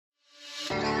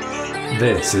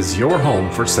This is your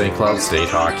home for St. Cloud State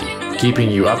hockey,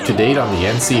 keeping you up to date on the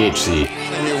NCHC.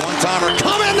 One-timer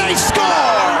coming, they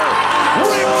score!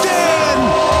 Ripped in!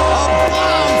 A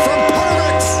bomb from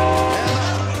Parvix!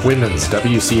 Women's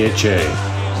WCHA.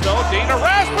 So Dana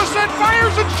Rasmussen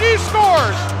fires and she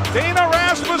scores! Dana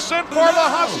Rasmussen for the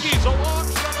Huskies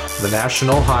alongside The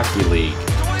National Hockey League.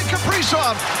 Dwayne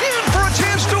Kaprizov in for a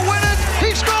chance to win it!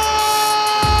 He scores!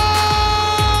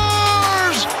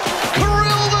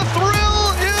 Kirill, the thrill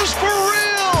is for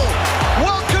real!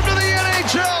 Welcome to the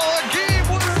NHL, a game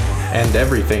winner! And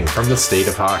everything from the state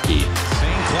of hockey.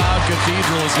 St. Cloud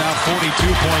Cathedral is now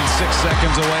 42.6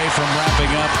 seconds away from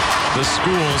wrapping up the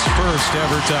school's first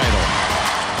ever title.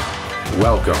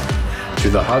 Welcome to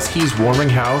the Huskies Warming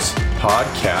House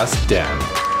Podcast Den.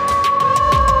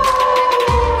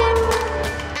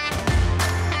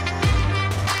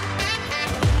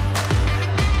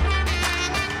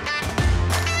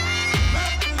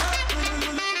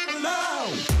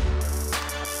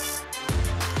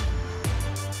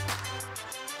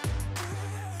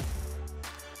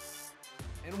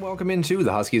 Welcome into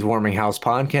the Huskies Warming House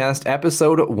Podcast,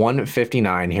 episode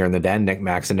 159 here in the Den. Nick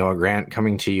Max and Noah Grant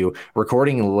coming to you,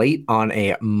 recording late on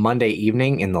a Monday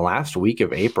evening in the last week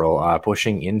of April,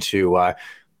 pushing into,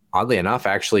 oddly enough,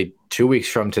 actually 2 weeks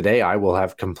from today, I will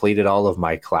have completed all of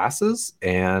my classes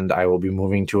and I will be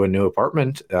moving to a new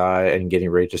apartment and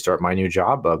getting ready to start my new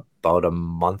job about a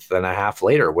month and a half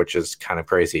later, which is kind of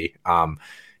crazy.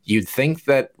 You'd think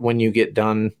that when you get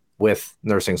done with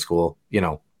nursing school,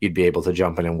 you'd be able to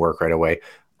jump in and work right away.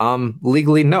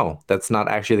 Legally, no, that's not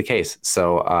actually the case.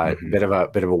 So bit of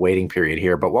a waiting period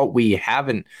here. But what we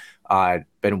haven't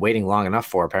been waiting long enough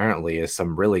for, apparently, is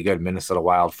some really good Minnesota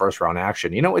Wild first round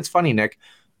action. It's funny, Nick,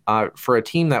 for a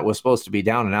team that was supposed to be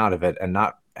down and out of it and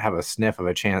not have a sniff of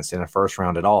a chance in a first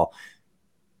round at all,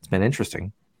 it's been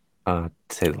interesting. To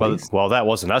say the least. Well, that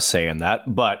wasn't us saying that,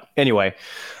 but anyway,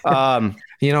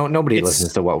 nobody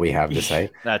listens to what we have to say.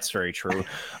 That's very true.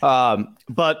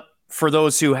 But for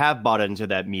those who have bought into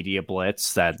that media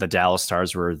blitz, that the Dallas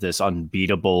Stars were this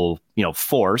unbeatable,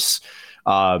 force,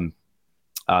 kind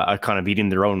of eating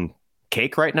their own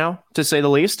cake right now, to say the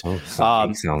least.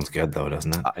 Sounds good though,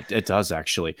 doesn't it? It does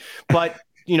actually. But,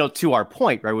 to our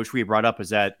point, right, which we brought up, is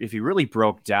that if you really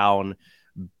broke down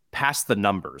past the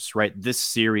numbers, right, this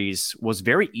series was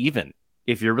very even.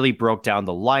 If you really broke down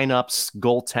the lineups,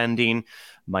 goaltending,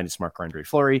 minus Marc-Andre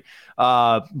Fleury,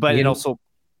 but also,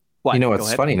 what?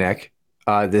 It's funny, Nick.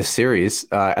 This series,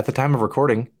 at the time of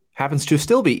recording, happens to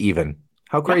still be even.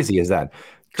 How crazy is that?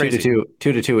 Crazy.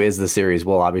 2-2 is the series.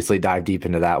 We'll obviously dive deep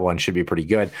into that one. Should be pretty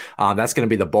good. That's going to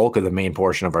be the bulk of the main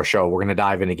portion of our show. We're going to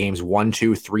dive into games 1,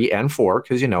 2, 3, and 4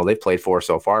 because they've played 4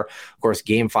 so far. Of course,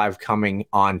 game 5 coming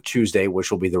on Tuesday,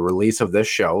 which will be the release of this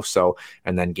show. So,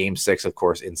 and then game 6, of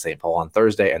course, in St. Paul on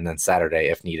Thursday, and then Saturday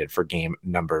if needed for game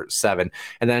number 7.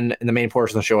 And then in the main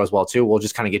portion of the show as well too, we'll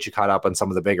just kind of get you caught up on some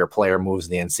of the bigger player moves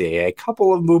in the NCAA. A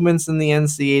couple of movements in the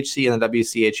NCHC and the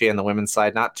WCHA and the women's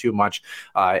side, not too much,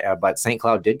 but St.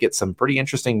 Cloud did get some pretty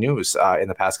interesting news in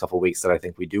the past couple of weeks that I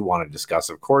think we do want to discuss,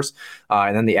 of course.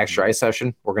 And then the extra ice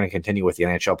session, we're going to continue with the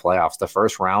NHL playoffs. The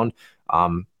first round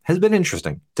has been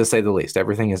interesting, to say the least.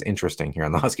 Everything is interesting here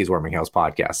on the Huskies Warming House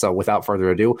Podcast. So without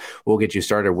further ado, we'll get you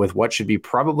started with what should be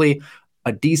probably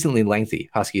a decently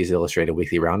lengthy Huskies Illustrated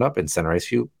Weekly Roundup in Center Ice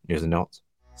View News and Notes.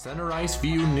 Center Ice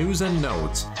View News and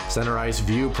Notes. Center Ice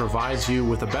View provides you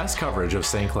with the best coverage of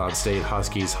St. Cloud State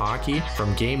Huskies hockey,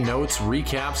 from game notes,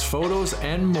 recaps, photos,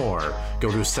 and more. Go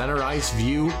to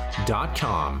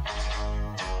centericeview.com.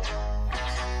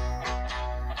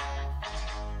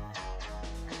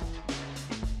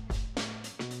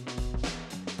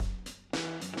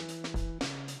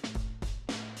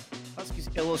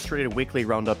 Illustrated Weekly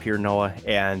Roundup here, Noah,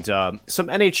 and some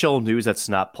NHL news that's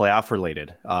not playoff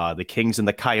related. The Kings and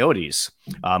the Coyotes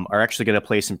are actually going to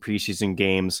play some preseason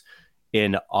games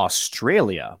in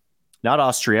Australia, not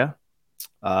Austria.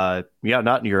 Not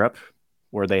in Europe,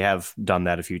 where they have done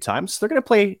that a few times. They're going to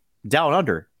play down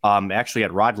under, actually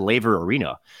at Rod Laver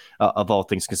Arena, of all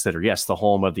things considered. Yes, the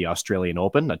home of the Australian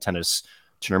Open, a tennis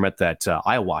tournament that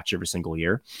I watch every single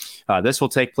year. This will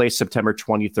take place September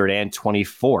 23rd and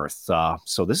 24th.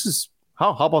 So this is,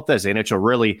 how about this? NHL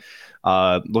really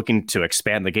looking to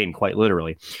expand the game, quite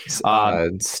literally.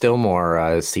 Still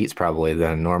more seats probably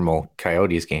than a normal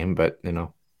Coyotes game, but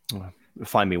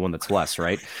find me one that's less,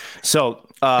 right? So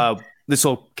this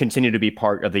will continue to be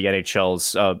part of the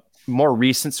NHL's more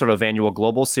recent sort of annual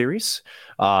global series.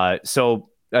 So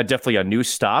definitely a new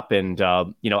stop. And,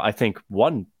 I think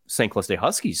one St. Cloud State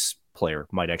Huskies player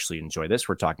might actually enjoy this.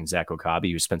 We're talking Zach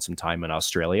Okabe, who spent some time in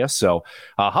Australia. So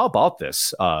how about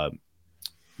this?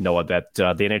 Noah, that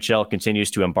the NHL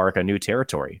continues to embark on new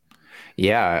territory.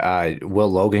 Yeah, will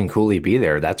Logan Cooley be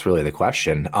there? That's really the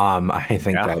question. I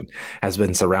think that has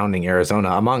been surrounding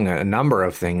Arizona among a number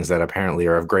of things that apparently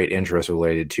are of great interest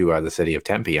related to the city of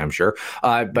Tempe, I'm sure.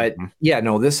 But yeah,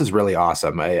 no, this is really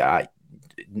awesome.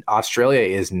 Australia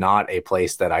is not a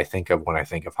place that I think of when I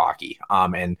think of hockey.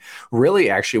 And really,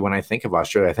 actually, when I think of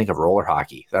Australia, I think of roller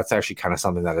hockey. That's actually kind of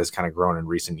something that has kind of grown in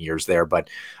recent years there. But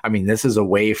I mean, this is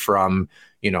away from,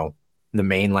 the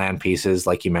mainland pieces,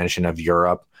 like you mentioned, of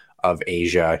Europe, of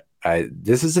Asia.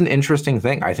 This is an interesting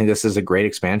thing. I think this is a great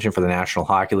expansion for the National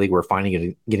Hockey League. We're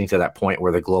getting to that point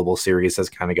where the global series has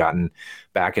kind of gotten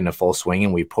back into full swing,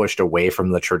 and we pushed away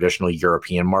from the traditional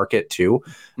European market too.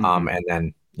 And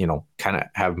then, kind of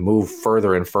have moved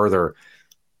further and further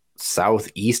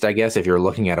southeast, I guess, if you're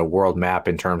looking at a world map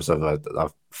in terms of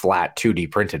a flat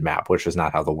 2D printed map, which is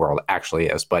not how the world actually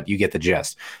is, but you get the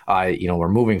gist. We're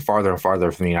moving farther and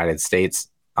farther from the United States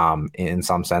in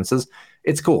some senses.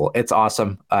 It's cool. It's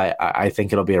awesome. I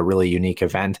think it'll be a really unique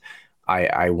event.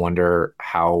 I wonder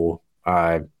how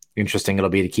interesting it'll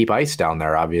be to keep ice down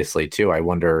there, obviously, too. I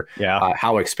wonder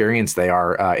how experienced they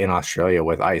are in Australia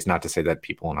with ice. Not to say that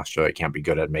people in Australia can't be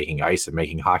good at making ice and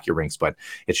making hockey rinks, but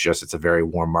it's a very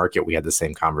warm market. We had the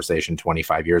same conversation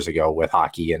 25 years ago with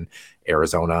hockey in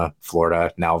Arizona,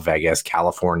 Florida, now Vegas,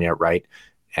 California, right?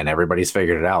 And everybody's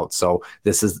figured it out. So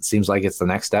seems like it's the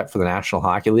next step for the National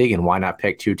Hockey League, and why not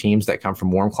pick two teams that come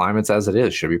from warm climates as it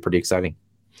is? Should be pretty exciting.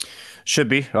 Should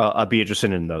be. I'll be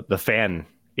interested in the fan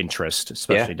interest,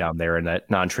 especially down there in that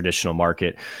non-traditional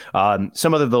market.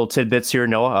 Some other little tidbits here,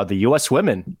 Noah. The U.S.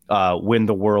 women win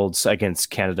the Worlds against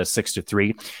Canada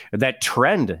 6-3. That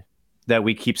trend that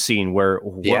we keep seeing, where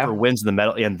whoever wins the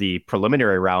medal in the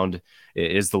preliminary round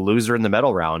is the loser in the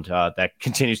medal round. That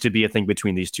continues to be a thing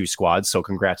between these two squads. So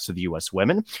congrats to the U.S.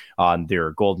 women on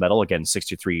their gold medal, again,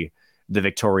 6-3, the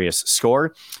victorious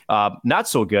score. Not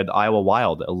so good. Iowa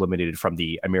Wild eliminated from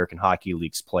the American Hockey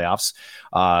League's playoffs.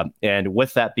 And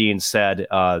with that being said,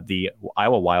 the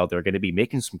Iowa Wild, they're going to be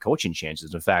making some coaching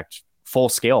changes. In fact, full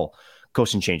scale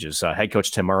coaching changes. Head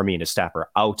coach Tim Army and his staff are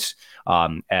out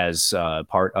as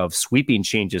part of sweeping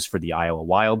changes for the Iowa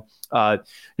Wild.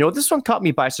 This one caught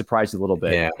me by surprise a little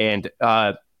bit. Yeah. And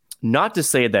not to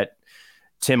say that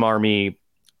Tim Army,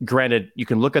 granted, you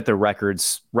can look at the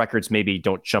records maybe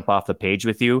don't jump off the page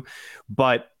with you,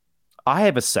 but I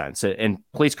have a sense, and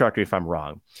please correct me if I'm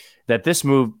wrong, that this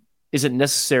move isn't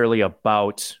necessarily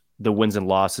about the wins and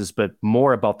losses, but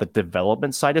more about the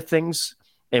development side of things.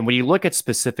 And when you look at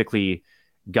specifically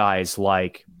guys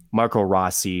like Marco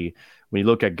Rossi, when you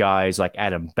look at guys like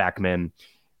Adam Beckman,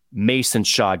 Mason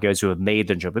Shaw, guys who have made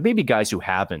the jump, but maybe guys who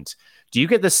haven't, do you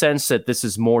get the sense that this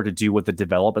is more to do with the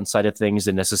development side of things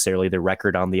than necessarily the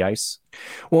record on the ice?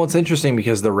 Well, it's interesting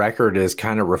because the record is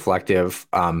kind of reflective,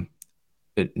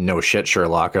 no shit,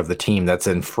 Sherlock, of the team that's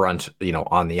in front,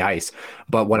 on the ice.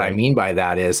 But what I mean by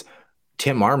that is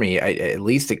Tim Army, at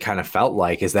least it kind of felt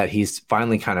like, is that he's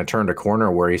finally kind of turned a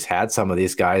corner where he's had some of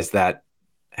these guys that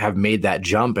have made that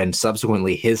jump, and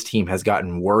subsequently his team has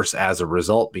gotten worse as a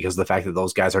result because of the fact that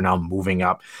those guys are now moving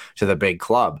up to the big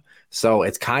club. So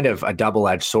it's kind of a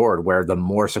double-edged sword where the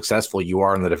more successful you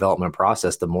are in the development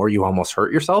process, the more you almost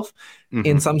hurt yourself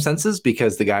in some senses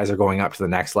because the guys are going up to the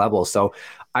next level. So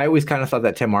I always kind of thought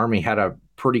that Tim Army had a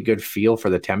pretty good feel for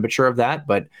the temperature of that.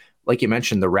 But like you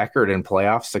mentioned, the record in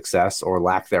playoff success or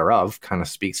lack thereof kind of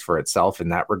speaks for itself in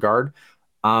that regard.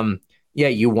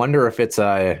 You wonder if it's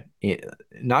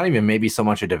not even maybe so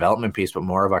much a development piece, but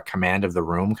more of a command of the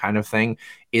room kind of thing.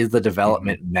 Is the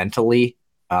development mentally,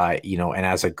 and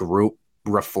as a group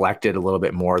reflected a little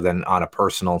bit more than on a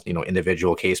personal,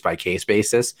 individual case by case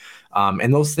basis.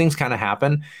 And those things kind of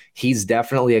happen. He's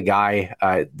definitely a guy,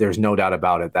 there's no doubt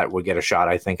about it, that would get a shot,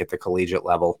 I think, at the collegiate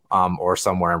level or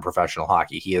somewhere in professional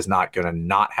hockey. He is not going to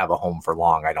not have a home for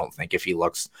long, I don't think, if he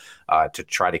looks to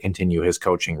try to continue his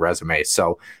coaching resume.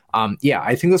 So,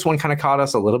 I think this one kind of caught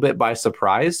us a little bit by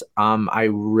surprise. I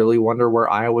really wonder where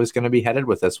Iowa's going to be headed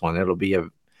with this one. It'll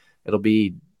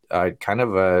be kind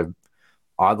of a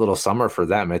odd little summer for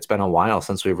them. It's been a while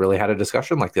since we've really had a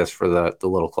discussion like this for the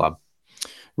little club.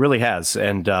 Really has.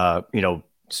 And,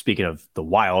 speaking of the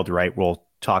Wild, right, we'll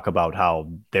talk about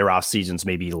how their off seasons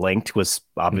may be linked with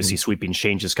obviously sweeping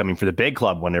changes coming for the big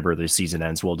club whenever the season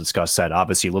ends. We'll discuss that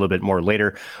obviously a little bit more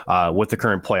later with the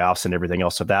current playoffs and everything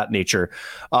else of that nature.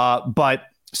 But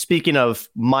speaking of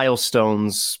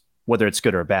milestones, whether it's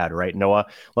good or bad, right, Noah,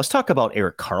 let's talk about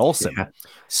Erik Karlsson,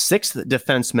 sixth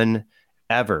defenseman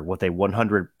ever with a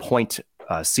 100-point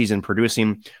season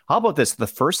producing. How about this? The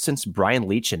first since Brian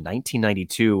Leetch in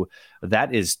 1992.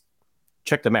 That is,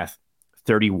 check the math,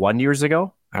 31 years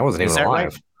ago. I wasn't Is even that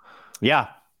alive. right? Yeah,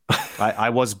 I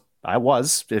was. I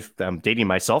was. If I'm dating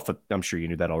myself, I'm sure you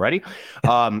knew that already.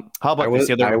 How I about this? was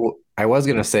The other I was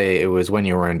gonna say it was when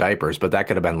you were in diapers, but that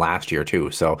could have been last year too.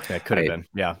 So That could have I been.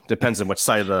 Yeah. Depends on which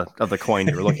side of the coin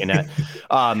you're looking at.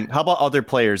 How about other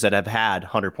players that have had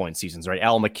 100-point seasons, right?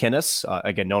 Al McInnes,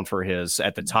 again, known for his,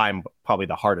 at the time, probably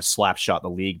the hardest slap shot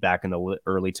in the league back in the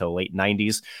early to late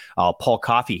 90s. Paul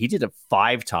Coffey, he did it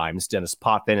 5 times. Dennis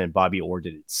Potvin and Bobby Orr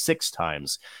did it 6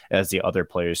 times as the other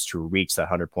players to reach that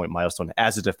 100-point milestone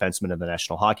as a defenseman in the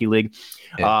National Hockey League.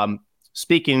 yeah.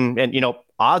 Speaking, and,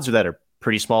 odds are that are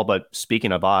pretty small, but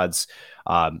speaking of odds,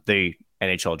 the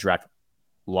NHL draft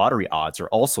lottery odds are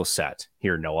also set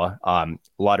here, Noah.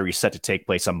 Lottery set to take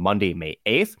place on Monday, May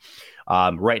 8th.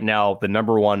 Right now, the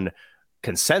number one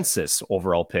consensus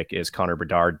overall pick is Connor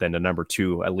Bedard. Then the number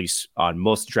 2, at least on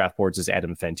most draft boards, is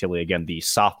Adam Fantilli, again, the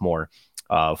sophomore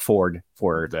forward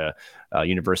for the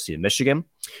University of Michigan.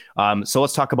 So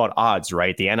let's talk about odds,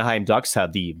 right? The Anaheim Ducks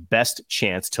have the best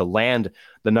chance to land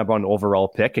the number 1 overall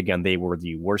pick. Again, they were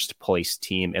the worst placed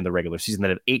team in the regular season. They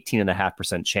have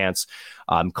 18.5% chance.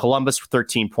 Columbus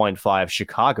 13.5,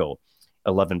 Chicago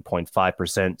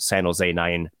 11.5%, San Jose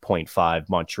 9.5,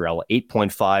 Montreal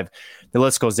 8.5. The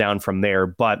list goes down from there.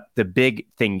 But the big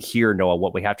thing here, Noah,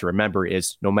 what we have to remember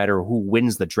is no matter who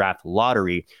wins the draft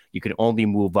lottery, you can only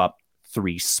move up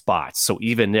 3 spots. So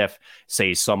even if,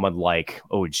 say, someone like,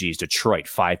 Detroit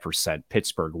 5%,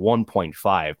 Pittsburgh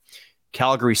 1.5,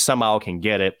 Calgary somehow can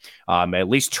get it. At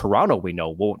least Toronto, we know,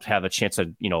 won't have a chance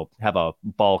to, have a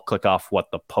ball click off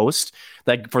the post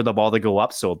that for the ball to go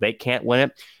up, so they can't win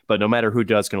it. But no matter who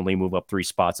does, can only move up 3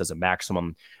 spots as a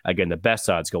maximum. Again, the best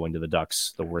odds going to the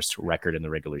Ducks, the worst record in the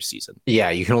regular season. Yeah,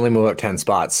 you can only move up 10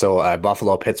 spots. So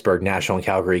Buffalo, Pittsburgh, Nashville, and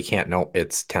Calgary can't. No,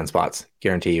 it's 10 spots.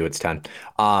 Guarantee you it's 10.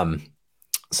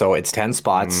 So it's 10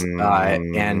 spots, and I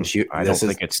don't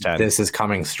think it's 10. This is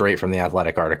coming straight from the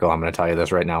Athletic article. I'm going to tell you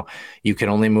this right now. You can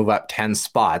only move up 10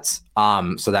 spots.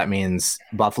 So that means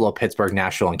Buffalo, Pittsburgh,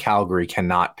 Nashville, and Calgary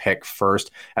cannot pick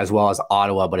first, as well as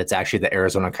Ottawa. But it's actually the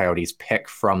Arizona Coyotes pick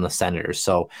from the Senators.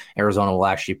 So Arizona will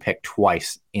actually pick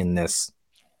twice in this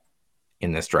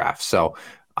draft. So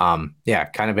yeah,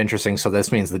 kind of interesting. So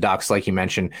this means the Ducks, like you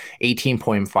mentioned,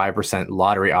 18.5%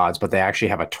 lottery odds, but they actually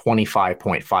have a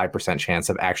 25.5% chance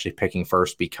of actually picking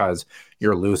first because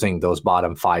you're losing those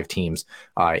bottom 5 teams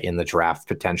in the draft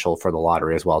potential for the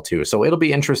lottery as well, too. So it'll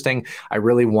be interesting. I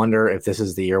really wonder if this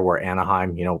is the year where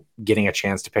Anaheim, getting a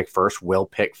chance to pick first, will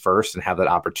pick first and have that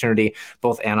opportunity.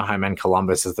 Both Anaheim and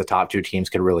Columbus, as the top 2 teams,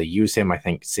 could really use him. I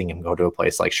think seeing him go to a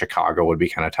place like Chicago would be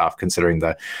kind of tough considering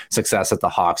the success that the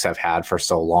Hawks have had for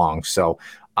so long. So,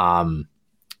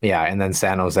 yeah, and then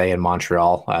San Jose and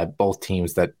Montreal, both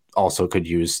teams that also could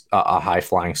use a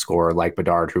high-flying scorer like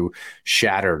Bedard, who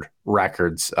shattered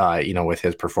records, with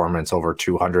his performance over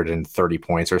 230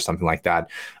 points or something like that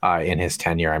in his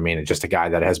tenure. I mean, just a guy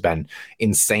that has been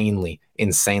insanely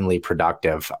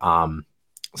productive.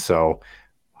 So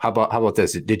how about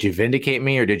this? Did you vindicate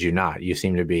me or did you not? You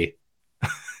seem to be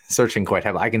searching quite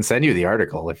heavily. I can send you the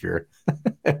article if you're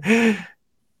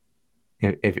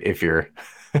if you're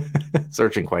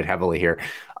searching quite heavily here.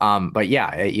 But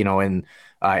yeah, in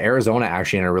Arizona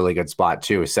actually in a really good spot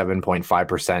too,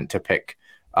 7.5% to pick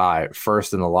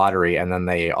first in the lottery. And then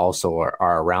they also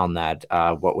are around that,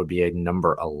 what would be a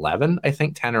number 11, I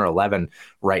think 10 or 11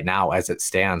 right now as it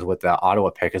stands with the Ottawa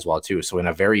pick as well too. So in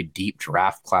a very deep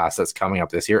draft class that's coming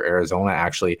up this year, Arizona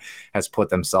actually has put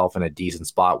themselves in a decent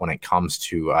spot when it comes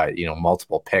to,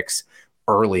 multiple picks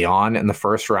early on in the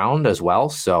first round as well.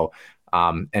 So,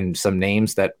 and some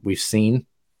names that we've seen,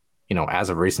 as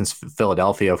of recent,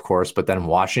 Philadelphia, of course, but then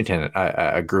Washington,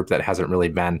 a group that hasn't really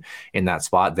been in that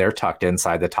spot. They're tucked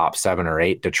inside the top 7 or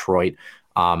 8. Detroit,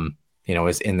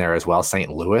 is in there as well.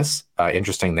 St. Louis,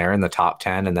 interesting there in the top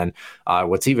 10. And then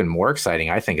what's even more exciting,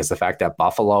 I think, is the fact that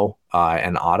Buffalo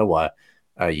and Ottawa,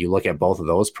 you look at both of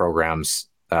those programs,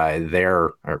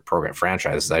 or program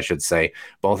franchises, I should say,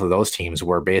 both of those teams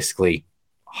were basically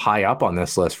high up on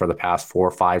this list for the past 4,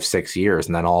 5, 6 years.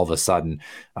 And then all of a sudden,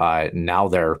 now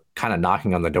they're kind of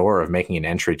knocking on the door of making an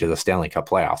entry to the Stanley Cup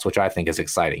playoffs, which I think is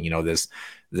exciting.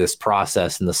 This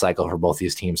process and the cycle for both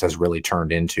these teams has really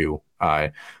turned into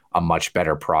a much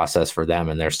better process for them.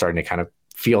 And they're starting to kind of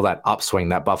feel that upswing.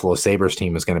 That Buffalo Sabres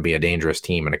team is going to be a dangerous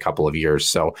team in a couple of years.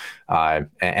 So,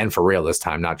 and for real this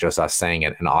time, not just us saying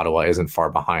it, and Ottawa isn't far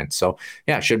behind. So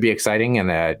yeah, it should be exciting.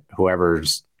 And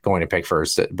whoever's going to pick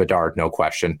first, Bedard, no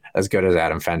question, as good as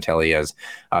Adam Fantilli is.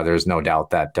 There's no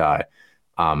doubt that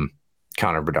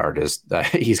Connor Bedard is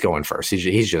he's going first.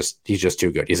 He's just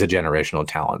too good. He's a generational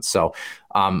talent. So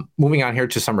moving on here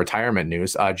to some retirement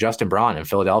news. Justin Braun in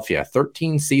Philadelphia,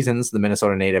 13 seasons, the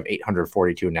Minnesota native,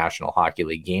 842 National Hockey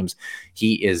League games.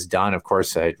 He is done. Of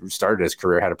course, started his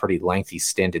career, had a pretty lengthy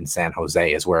stint in San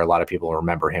Jose is where a lot of people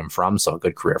remember him from. So a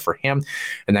good career for him.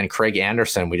 And then Craig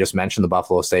Anderson, we just mentioned the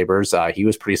Buffalo Sabres. He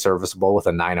was pretty serviceable with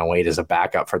a 908 as a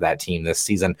backup for that team this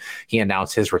season. He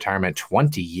announced his retirement,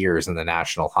 20 years in the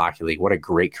National Hockey League. What a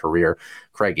great career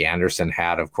Craig Anderson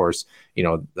had. Of course,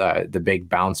 the big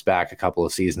bounce back a couple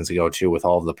of seasons ago too, with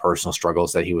all of the personal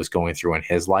struggles that he was going through in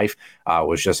his life,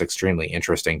 was just extremely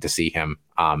interesting to see him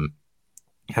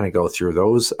kind of go through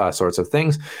those sorts of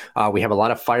things. We have a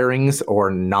lot of firings or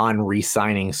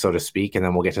non-re-signings, so to speak, and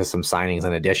then we'll get to some signings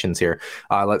and additions here.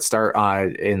 Let's start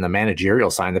in the managerial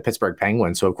side. The Pittsburgh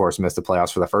Penguins, who of course missed the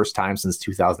playoffs for the first time since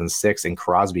 2006 in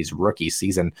Crosby's rookie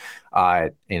season,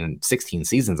 in 16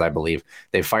 seasons, I believe.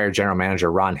 They fired general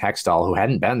manager Ron Hextall, who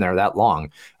hadn't been there that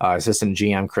long, assistant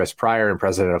GM Chris Pryor, and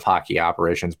president of hockey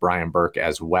operations Brian Burke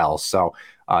as well. So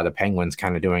the Penguins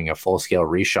kind of doing a full-scale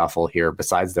reshuffle here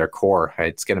besides their core.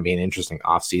 It's going to be an interesting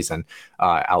offseason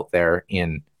out there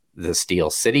in the Steel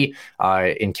City.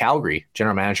 In Calgary,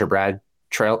 general manager Brad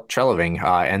Treliving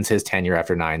ends his tenure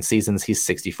after 9 seasons. He's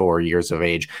 64 years of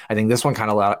age. I think this one kind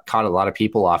of caught a lot of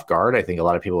people off guard. I think a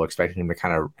lot of people were expecting him to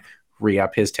kind of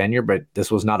re-up his tenure, but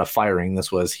this was not a firing.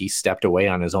 This was he stepped away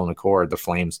on his own accord. The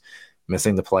Flames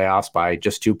missing the playoffs by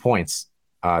just 2 points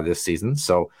this season.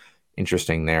 So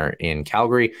interesting there in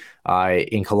Calgary.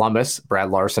 In Columbus,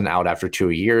 Brad Larson out after 2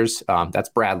 years. That's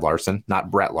Brad Larson, not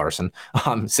Brett Larson.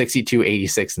 62,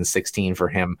 86, and 16 for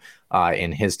him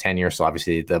in his tenure. So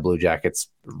obviously the Blue Jackets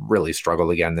really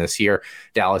struggled again this year.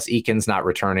 Dallas Eakins not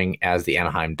returning as the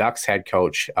Anaheim Ducks head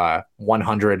coach.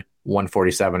 100,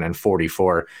 147, and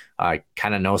 44.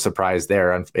 Kind of no surprise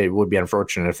there. It would be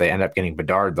unfortunate if they end up getting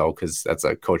Bedard, though, because that's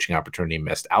a coaching opportunity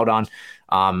missed out on.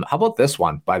 How about this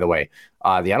one, by the way?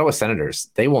 The Ottawa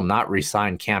Senators, they will not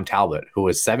re-sign Cam Talbot, who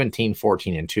is 17,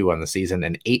 14, and 2 on the season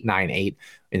and 8-9-8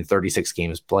 in 36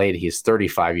 games played. He's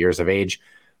 35 years of age.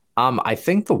 I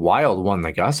think the Wild won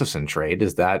the Gustafsson trade.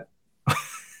 Is that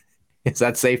is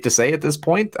that safe to say at this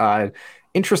point?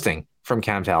 Interesting from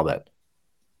Cam Talbot.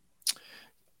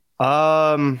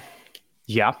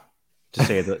 Yeah,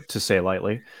 to say it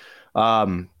lightly.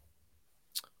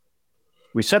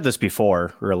 We said this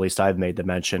before, or at least I've made the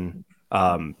mention.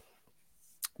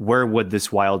 Where would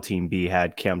this Wild team be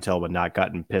had Cam Talbot not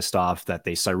gotten pissed off that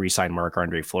they re-signed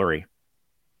Marc-Andre Fleury?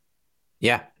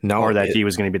 Yeah, no, or that he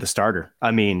was going to be the starter.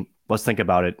 I mean, let's think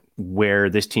about it.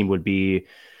 Where this team would be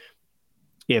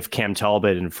if Cam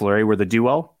Talbot and Fleury were the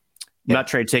duo. Yeah. Not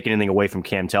trying to take anything away from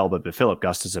Cam Talbot, but Philip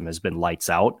Gustafsson has been lights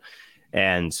out.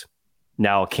 And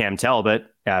now Cam Talbot,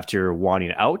 after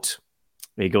wanting out,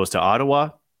 he goes to Ottawa,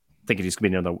 thinking he's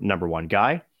going to be the number one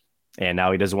guy. And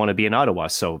now he doesn't want to be in Ottawa.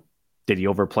 So did he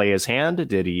overplay his hand?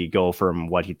 Did he go from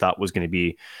what he thought was going to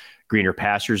be greener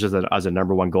pastures as a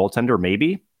number one goaltender?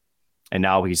 Maybe. And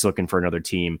now he's looking for another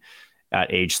team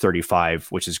at age 35,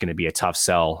 which is going to be a tough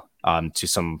sell to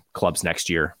some clubs next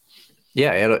year.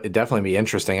 Yeah, it'll definitely be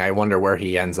interesting. I wonder where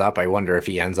he ends up. I wonder if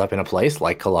he ends up in a place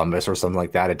like Columbus or something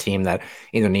like that, a team that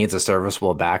either needs a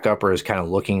serviceable backup or is kind of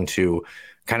looking to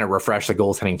kind of refresh the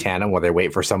goaltending tandem where they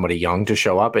wait for somebody young to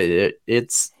show up.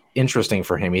 It's interesting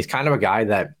for him. He's kind of a guy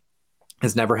that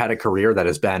has never had a career that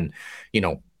has been,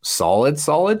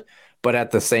 solid. But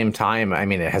at the same time, I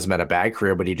mean, it has been a bad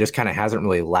career, but he just kind of hasn't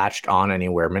really latched on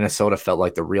anywhere. Minnesota felt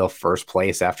like the real first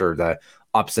place after the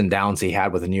ups and downs he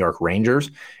had with the New York Rangers.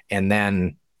 And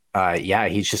then,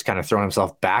 he's just kind of thrown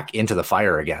himself back into the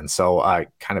fire again. So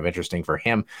kind of interesting for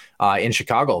him. In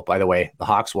Chicago, by the way, the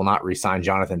Hawks will not re-sign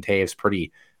Jonathan Toews.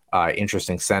 Pretty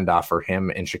interesting send-off for him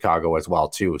in Chicago as well,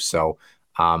 too. So,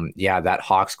 that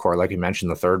Hawks core, like you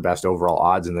mentioned, the third best overall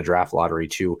odds in the draft lottery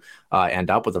to end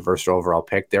up with the first overall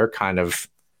pick. They're kind of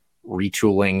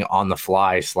retooling on the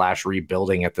fly /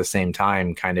 rebuilding at the same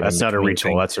time. Kind of. That's not a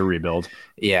retool. That's a rebuild.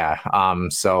 Yeah.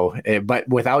 But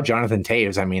without Jonathan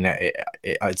Toews, I mean,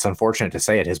 it's unfortunate to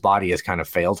say it. His body has kind of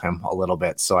failed him a little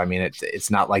bit. So, I mean, it's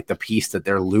not like the piece that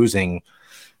they're losing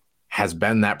has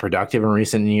been that productive in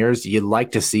recent years. You'd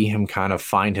like to see him kind of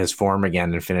find his form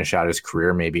again and finish out his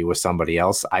career maybe with somebody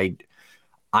else.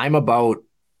 I'm about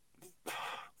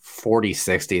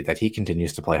 40-60 that he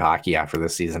continues to play hockey after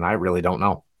this season. I really don't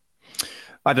know.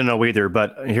 I don't know either,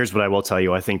 but here's what I will tell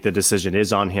you. I think the decision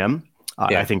is on him.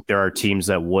 I think there are teams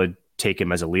that would take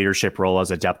him as a leadership role,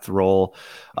 as a depth role.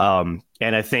 And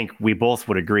I think we both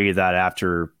would agree that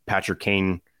after Patrick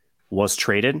Kane was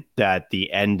traded, that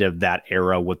the end of that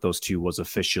era with those two was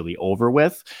officially over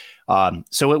with.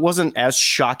 So it wasn't as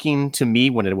shocking to me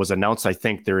when it was announced. I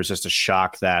think there was just a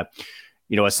shock that,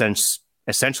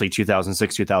 essentially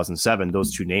 2006, 2007,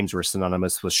 those two names were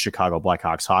synonymous with Chicago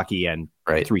Blackhawks hockey and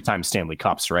three-time Stanley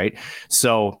Cups, right?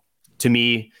 So to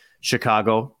me,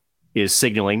 Chicago is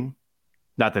signaling,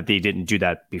 not that they didn't do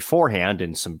that beforehand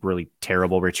and some really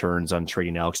terrible returns on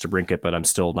trading Alex DeBrincat, but I'm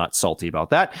still not salty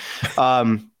about that.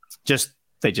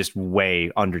 They just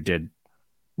way underdid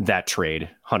that trade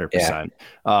 100%.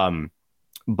 Yeah.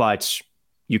 But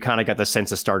you kind of got the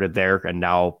sense it started there, and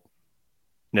now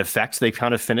in effect, they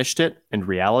kind of finished it in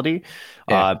reality.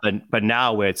 Yeah. But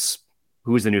now it's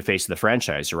who's the new face of the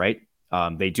franchise, right?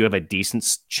 They do have a decent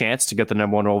chance to get the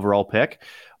number 1 overall pick,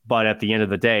 but at the end of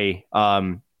the day,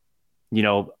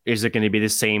 is it going to be the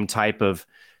same type of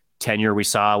tenure we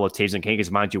saw with Taves and Kane?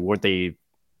 Because mind you, weren't they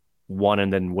one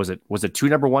and then was it 2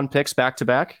 number 1 picks back to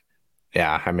back?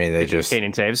 Yeah, I mean, they just Kane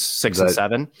and Taves 6 and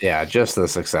 7. Yeah, just the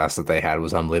success that they had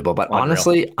was unbelievable. But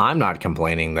honestly, I'm not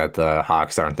complaining that the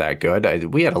Hawks aren't that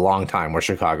good. We had a long time where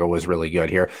Chicago was really good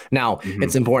here. Now,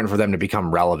 it's important for them to become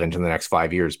relevant in the next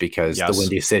 5 years because the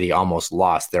Windy City almost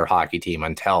lost their hockey team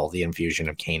until the infusion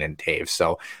of Kane and Taves.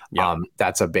 So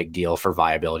that's a big deal for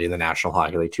viability in the National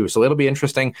Hockey League too. So it'll be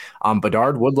interesting.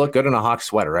 Bedard would look good in a Hawks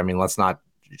sweater. I mean, let's not,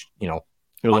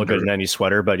 It'll look good in any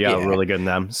sweater, but really good in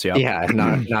them. So,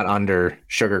 not under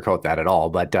sugarcoat that at all.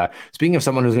 But speaking of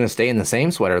someone who's going to stay in the same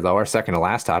sweater, though, our second to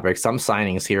last topic, some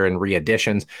signings here and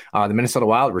re-additions. The Minnesota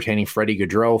Wild retaining Freddie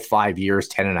Gaudreau, 5 years,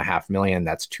 $10.5 million.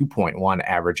 That's 2.1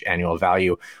 average annual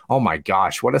value. Oh my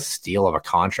gosh, what a steal of a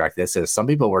contract this is. Some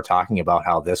people were talking about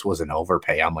how this was an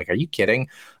overpay. I'm like, are you kidding?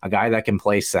 A guy that can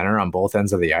play center on both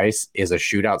ends of the ice, is a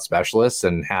shootout specialist,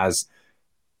 and has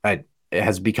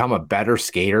become a better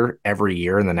skater every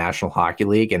year in the National Hockey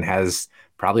League, and has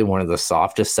probably one of the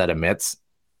softest set of mitts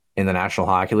in the National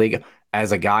Hockey League.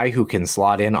 As a guy who can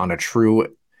slot in on a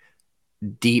true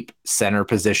deep center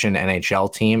position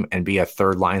NHL team and be a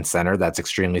third line center that's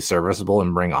extremely serviceable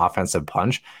and bring offensive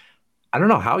punch, I don't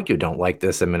know how you don't like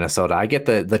this in Minnesota. I get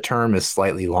the term is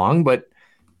slightly long, but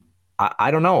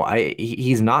I don't know.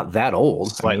 He's not that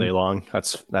old. Slightly long.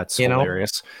 That's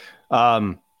hilarious.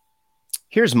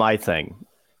 Here's my thing.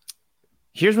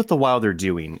 Here's what the Wild are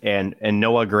doing. And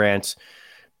Noah Grant,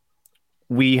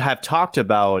 we have talked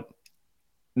about,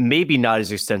 maybe not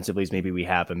as extensively as maybe we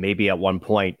have, and maybe at one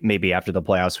point, maybe after the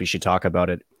playoffs, we should talk about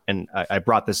it. And I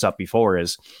brought this up before,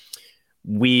 is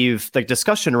the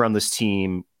discussion around this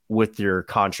team with their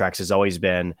contracts has always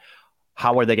been,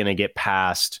 how are they going to get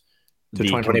past the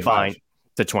 2025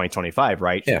 to 2025,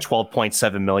 right? Yeah.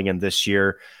 $12.7 million this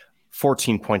year,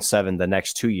 14.7 the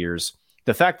next 2 years.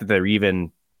 The fact that they're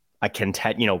even a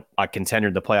contender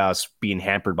in the playoffs being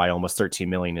hampered by almost $13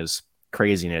 million is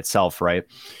crazy in itself, right?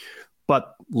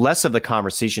 But less of the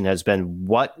conversation has been,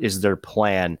 what is their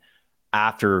plan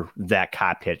after that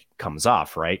cap hit comes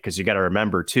off, right? Because you got to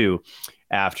remember too,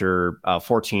 after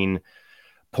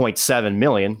 $14.7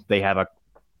 million, they have a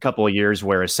couple of years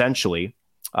where essentially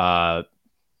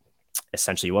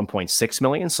 $1.6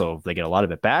 million, so they get a lot of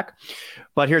it back.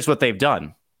 But here's what they've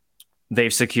done.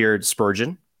 They've secured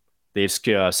Spurgeon. They've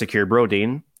secured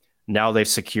Brodin. Now they've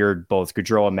secured both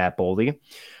Gaudreau and Matt Boldy.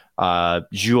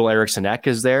 Joel Eriksson-Ek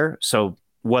is there. So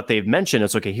what they've mentioned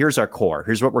is, okay, here's our core.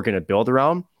 Here's what we're going to build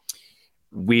around.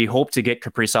 We hope to get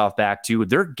Kaprizov back too.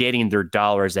 They're getting their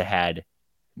dollars ahead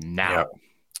now. Yep.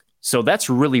 So that's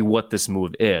really what this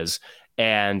move is.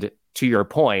 And to your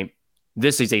point,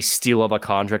 this is a steal of a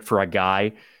contract for a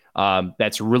guy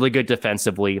that's really good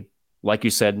defensively. Like you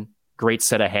said, great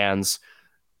set of hands,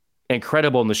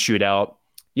 incredible in the shootout.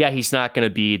 Yeah, he's not going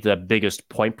to be the biggest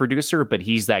point producer, but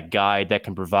he's that guy that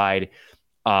can provide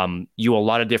you a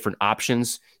lot of different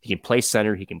options. He can play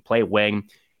center. He can play wing.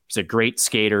 He's a great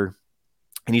skater.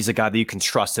 And he's a guy that you can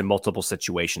trust in multiple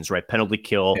situations, right? Penalty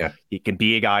kill. Yeah. He can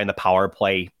be a guy in the power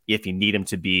play if you need him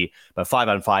to be. But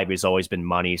 5-on-5 has always been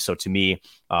money. So to me,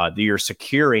 you're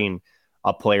securing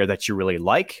a player that you really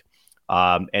like.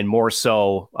 And more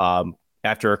so,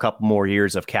 after a couple more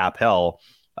years of cap hell,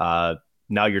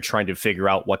 now you're trying to figure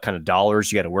out what kind of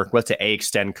dollars you got to work with to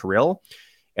extend Kirill.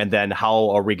 And then how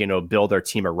are we going to build our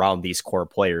team around these core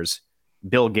players?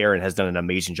 Bill Guerin has done an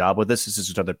amazing job with this. This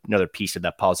is another piece of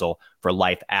that puzzle for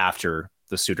life after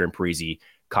the Suter and Parise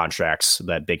contracts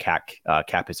that big cap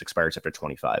hits expires after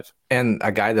 25. And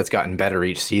a guy that's gotten better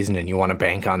each season, and you want to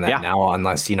bank on that now,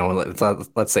 unless,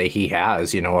 let's say he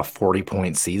has, a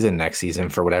 40-point season next season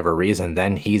for whatever reason,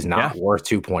 then he's not worth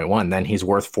 2.1, then he's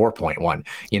worth 4.1,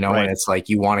 and it's like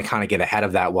you want to kind of get ahead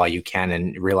of that while you can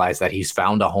and realize that he's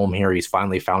found a home here. He's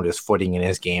finally found his footing in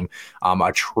his game,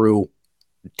 a true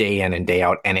day in and day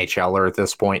out NHLer at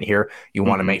this point here. You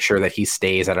want to make sure that he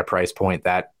stays at a price point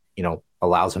that,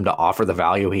 allows him to offer the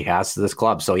value he has to this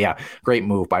club. So yeah, great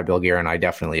move by Bill Guerin. I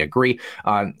definitely agree.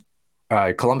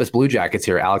 Columbus Blue Jackets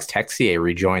here. Alex Texier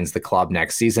rejoins the club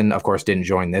next season. Of course, didn't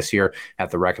join this year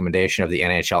at the recommendation of the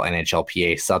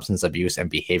NHLPA Substance Abuse and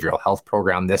Behavioral Health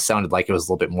Program. This sounded like it was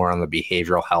a little bit more on the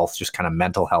behavioral health, just kind of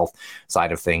mental health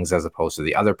side of things as opposed to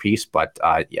the other piece. But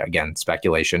again,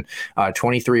 speculation.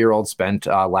 23-year-old spent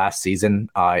last season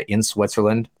in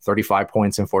Switzerland, 35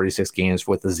 points in 46 games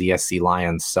with the ZSC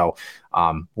Lions. So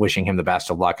wishing him the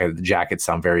best of luck. The Jackets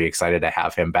sound very excited to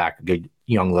have him back. A good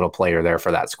young little player there for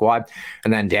that squad.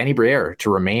 And then Danny Briere to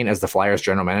remain as the Flyers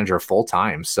general manager full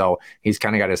time. So he's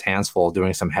kind of got his hands full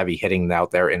doing some heavy hitting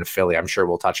out there in Philly. I'm sure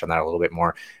we'll touch on that a little bit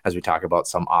more as we talk about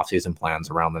some offseason plans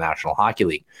around the National Hockey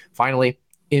League. Finally,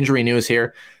 injury news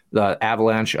here. The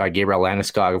Avalanche, Gabriel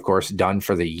Landeskog, of course, done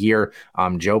for the year.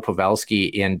 Joe Pavelski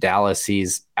in Dallas,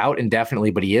 he's out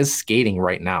indefinitely, but he is skating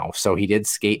right now. So he did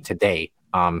skate today.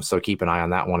 So keep an eye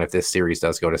on that one if this series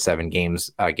does go to 7 games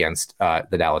against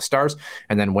the Dallas Stars.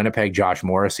 And then Winnipeg, Josh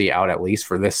Morrissey out at least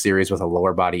for this series with a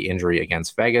lower body injury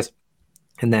against Vegas.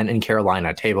 And then in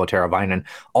Carolina, Teuvo Teravainen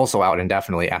also out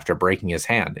indefinitely after breaking his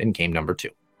hand in game number 2.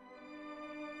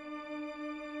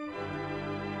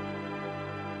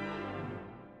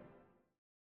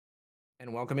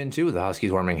 And welcome into the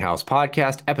Huskies Warming House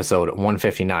podcast, episode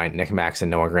 159. Nick Max and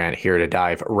Noah Grant here to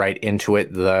dive right into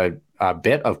it. The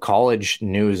bit of college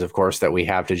news, of course, that we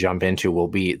have to jump into will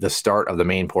be the start of the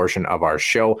main portion of our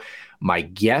show. My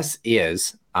guess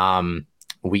is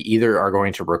we either are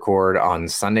going to record on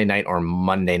Sunday night or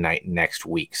Monday night next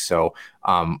week. So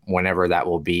whenever that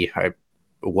will be,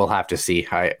 we'll have to see.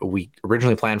 We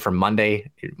originally planned for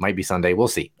Monday. It might be Sunday. We'll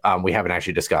see. We haven't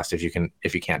actually discussed if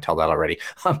you can't tell that already.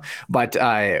 But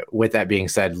with that being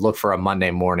said, look for a Monday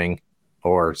morning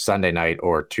or Sunday night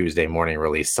or Tuesday morning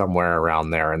release, somewhere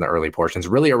around there in the early portions,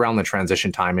 really around the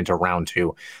transition time into round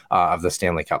 2 of the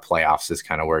Stanley Cup playoffs is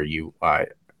kind of where you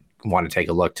want to take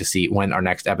a look to see when our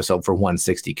next episode for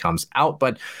 160 comes out.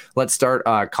 But let's start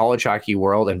college hockey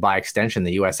world and by extension,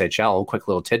 the USHL. Quick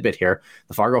little tidbit here.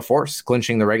 The Fargo Force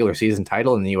clinching the regular season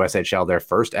title in the USHL, their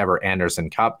first ever Anderson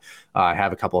Cup. I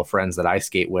have a couple of friends that I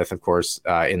skate with, of course,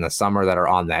 in the summer that are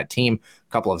on that team.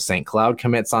 A couple of St. Cloud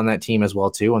commits on that team as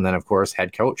well, too. And then, of course,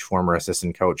 head coach, former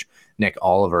assistant coach Nick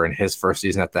Oliver in his first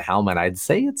season at the helm. And I'd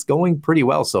say it's going pretty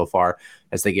well so far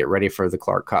as they get ready for the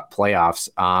Clark Cup playoffs.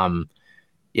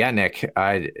 Yeah, Nick,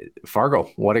 Fargo,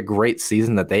 what a great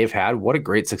season that they've had. What a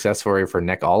great success story for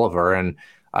Nick Oliver. And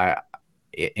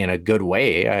in a good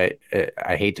way,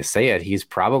 I hate to say it, he's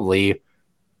probably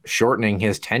shortening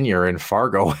his tenure in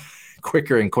Fargo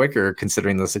quicker and quicker,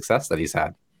 considering the success that he's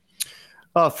had.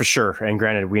 Oh, for sure. And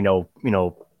granted, we know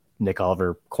Nick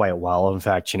Oliver quite well. In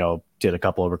fact, did a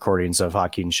couple of recordings of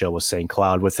Hockey and Show with St.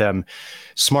 Cloud with him.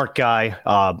 Smart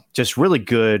guy, just really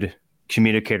good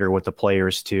communicator with the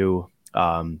players too.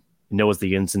 Knows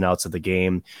the ins and outs of the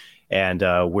game. And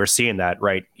we're seeing that,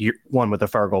 right? One with the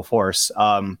Fargo Force.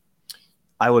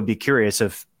 I would be curious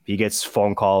if he gets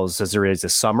phone calls as there is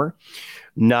this summer.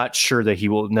 Not sure that he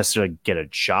will necessarily get a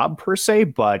job per se,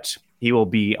 but he will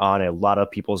be on a lot of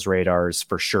people's radars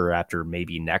for sure after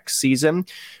maybe next season.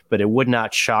 But it would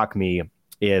not shock me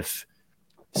if,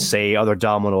 say, other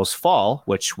dominoes fall,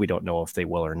 which we don't know if they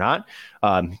will or not.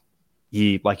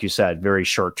 He, like you said, very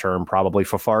short term probably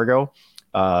for Fargo,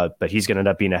 but he's going to end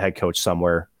up being a head coach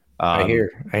somewhere. I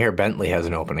hear Bentley has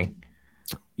an opening.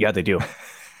 Yeah, they do.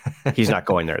 He's not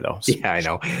going there though. So. Yeah, I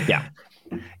know.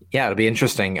 Yeah, it'll be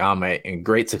interesting. A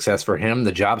great success for him.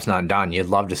 The job's not done. You'd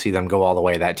love to see them go all the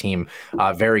way. That team,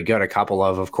 very good. A couple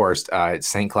of course,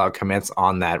 St. Cloud commits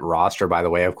on that roster, by the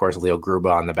way. Of course, Leo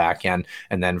Gruba on the back end,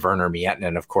 and then Werner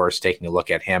Miettinen, of course, taking a look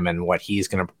at him and what he's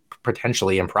going to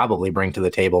potentially and probably bring to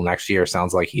the table next year.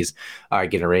 Sounds like he's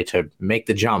getting ready to make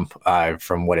the jump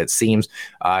from what it seems.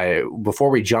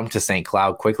 Before we jump to St.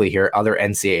 Cloud quickly here, other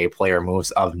NCAA player moves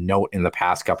of note in the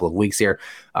past couple of weeks here.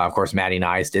 Of course, Matty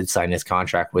Nyes did sign his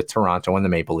contract with Toronto and the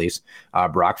Maple Leafs.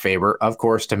 Brock Faber, of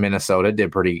course, to Minnesota,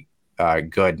 did pretty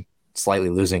good slightly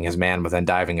losing his man, but then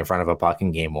diving in front of a puck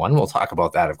in game one. We'll talk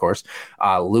about that, of course.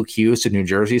 Luke Hughes to New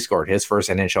Jersey scored his first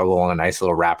NHL goal in a nice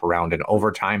little wraparound in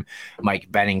overtime.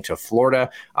 Mike Benning to Florida.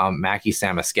 Mackie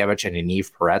Samoskevich and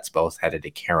Yaniv Peretz both headed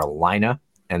to Carolina.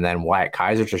 And then Wyatt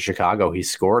Kaiser to Chicago. He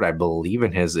scored, I believe,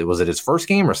 was it his first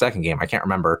game or second game? I can't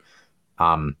remember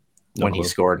when he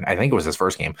scored. I think it was his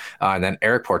first game. And then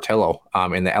Eric Portillo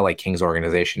in the LA Kings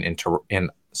organization in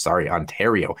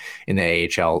Ontario in the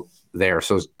AHL there.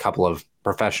 So a couple of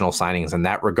professional signings in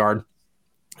that regard.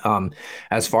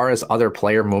 As far as other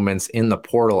player movements in the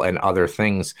portal and other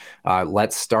things,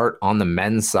 let's start on the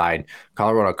men's side.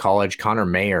 Colorado College, Connor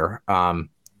Mayer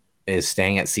is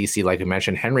staying at CC, like we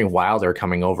mentioned. Henry Wilder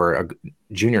coming over, a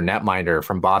junior netminder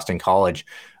from Boston College,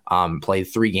 played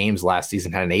 3 games last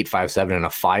season, had an 8.57 and a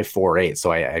 5.48.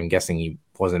 So I'm guessing he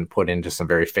wasn't put into some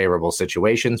very favorable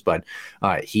situations, but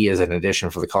he is an addition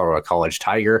for the Colorado College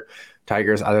Tigers.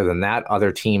 Other than that,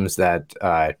 other teams that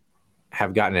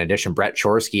have gotten an addition, Brett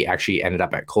Chorsky actually ended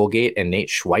up at Colgate, and Nate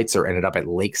Schweitzer ended up at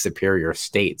Lake Superior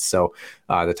State. So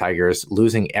the Tigers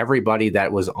losing everybody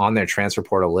that was on their transfer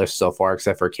portal list so far,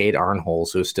 except for Cade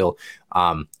Arnholz, who's still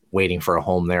waiting for a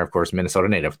home there. Of course, Minnesota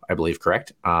native, I believe,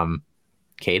 correct?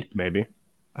 Cade? Maybe.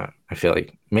 I feel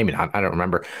like maybe not. I don't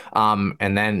remember.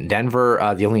 And then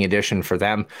Denver, the only addition for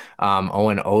them,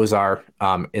 Owen Ozar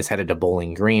is headed to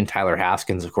Bowling Green. Tyler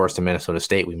Haskins, of course, to Minnesota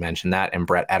State. We mentioned that. And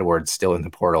Brett Edwards still in the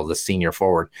portal. The senior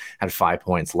forward had 5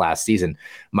 points last season.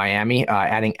 Miami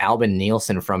adding Albin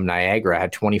Nielsen from Niagara,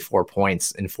 had 24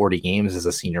 points in 40 games as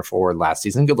a senior forward last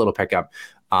season. Good little pickup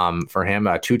for him.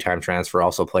 A 2-time transfer,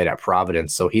 also played at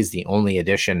Providence. So he's the only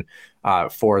addition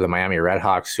for the Miami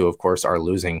Redhawks, who, of course, are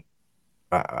losing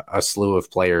a slew of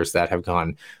players that have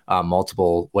gone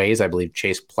multiple ways. I believe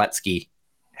Chase Pletsky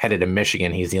headed to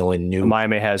Michigan. He's the only new.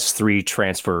 Miami has 3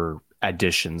 transfer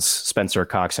additions: Spencer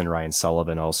Cox and Ryan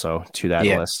Sullivan also to that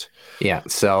list. Yeah.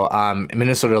 So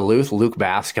Minnesota Luke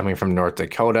Bass coming from North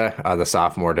Dakota, the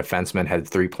sophomore defenseman, had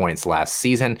 3 points last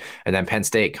season. And then Penn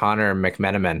State, Connor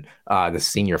McMenamin, the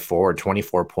senior forward,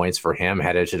 24 points for him,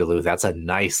 headed to Duluth. That's a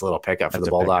nice little pickup for the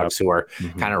Bulldogs, who are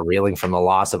kind of reeling from the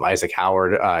loss of Isaac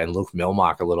Howard and Luke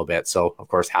Milmock a little bit. So, of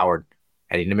course, Howard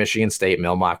heading to Michigan State,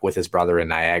 Milmock with his brother in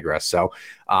Niagara. So,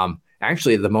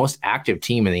 actually, the most active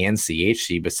team in the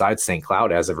NCHC besides St.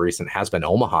 Cloud as of recent has been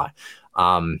Omaha.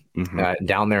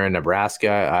 Down there in Nebraska,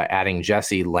 adding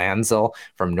Jesse Lanzel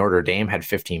from Notre Dame, had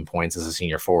 15 points as a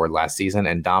senior forward last season.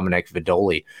 And Dominic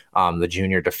Vidoli, the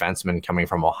junior defenseman coming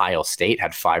from Ohio State,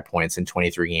 had 5 points in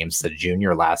 23 games as a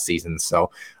junior last season. So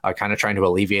kind of trying to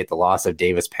alleviate the loss of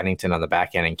Davis Pennington on the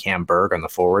back end and Cam Berg on the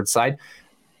forward side.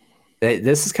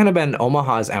 This has kind of been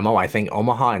Omaha's MO. I think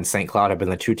Omaha and St. Cloud have been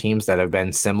the two teams that have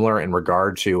been similar in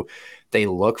regard to, they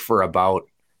look for about,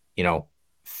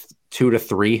 2 to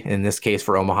 3, in this case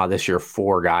for Omaha this year,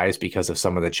 4 guys because of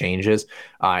some of the changes,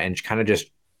 and kind of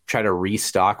just try to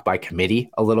restock by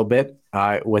committee a little bit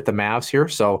with the Mavs here.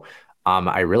 So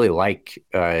I really like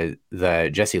the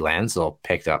Jesse Lanzel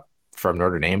picked up from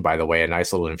Notre Dame, by the way, a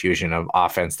nice little infusion of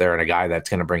offense there and a guy that's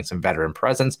going to bring some veteran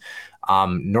presence.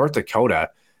 North Dakota,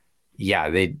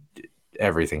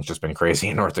 everything's just been crazy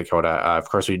in North Dakota. Of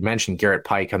course, we'd mentioned Garrett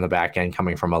Pike on the back end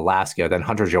coming from Alaska. Then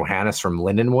Hunter Johannes from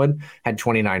Lindenwood had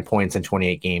 29 points in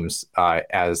 28 games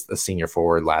as a senior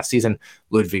forward last season.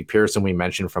 Ludwig Pearson, we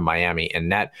mentioned, from Miami. And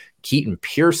net Keaton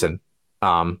Pearson,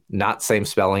 not same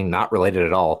spelling, not related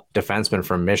at all, defenseman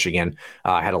from Michigan,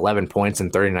 had 11 points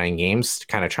in 39 games,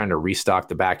 kind of trying to restock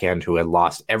the back end, who had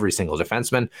lost every single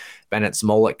defenseman. Bennett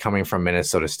Smolik coming from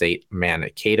Minnesota State,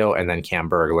 Mankato, and then Cam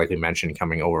Berg, like we mentioned,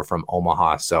 coming over from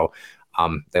Omaha. So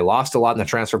they lost a lot in the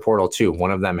transfer portal too. One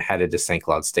of them headed to St.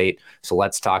 Cloud State. So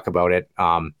let's talk about it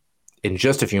in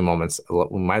just a few moments.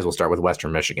 We might as well start with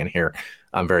Western Michigan here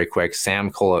very quick. Sam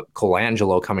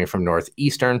Colangelo coming from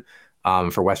Northeastern.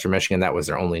 For Western Michigan, that was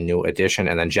their only new addition.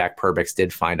 And then Jack Perbix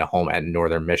did find a home at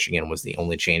Northern Michigan, was the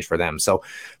only change for them. So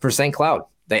for St. Cloud,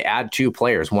 they add 2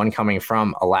 players, one coming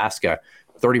from Alaska,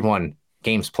 31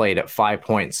 games played at 5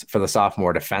 points for the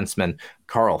sophomore defenseman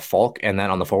Carl Falk. And then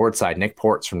on the forward side, Nick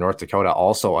Ports from North Dakota,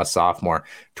 also a sophomore,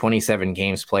 27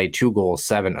 games played, 2 goals,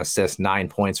 7 assists, 9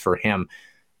 points for him.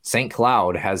 St.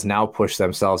 Cloud has now pushed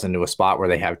themselves into a spot where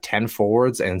they have 10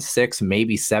 forwards and 6,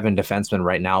 maybe 7 defensemen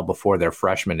right now before their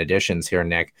freshman additions here,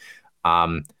 Nick.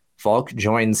 Falk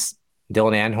joins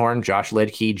Dylan Anhorn, Josh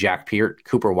Lidke, Jack Peart,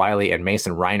 Cooper Wiley, and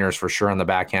Mason Reiners for sure on the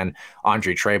back end.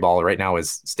 Andre Treyball right now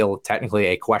is still technically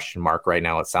a question mark right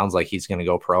now. It sounds like he's going to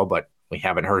go pro, but we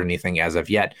haven't heard anything as of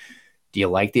yet. Do you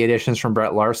like the additions from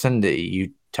Brett Larson?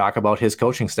 You talk about his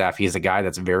coaching staff. He's a guy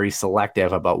that's very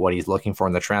selective about what he's looking for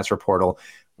in the transfer portal.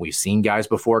 We've seen guys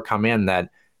before come in that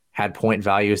had point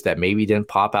values that maybe didn't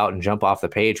pop out and jump off the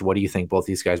page. What do you think both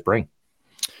these guys bring?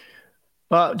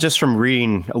 Well, just from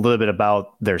reading a little bit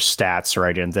about their stats,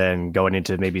 right, and then going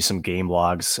into maybe some game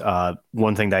logs,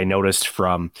 one thing that I noticed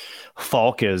from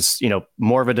Falk is,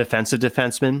 more of a defensive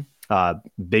defenseman,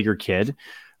 bigger kid.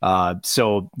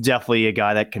 So definitely a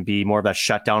guy that can be more of that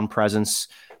shutdown presence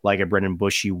like a Brendan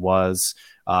Bushy was.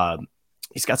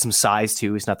 He's got some size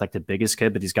too. He's not like the biggest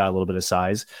kid, but he's got a little bit of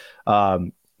size.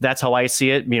 That's how I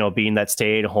see it, being that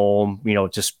stay at home,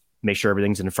 just make sure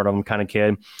everything's in front of him kind of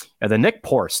kid. And then Nick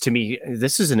Ports, to me,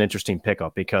 this is an interesting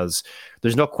pickup because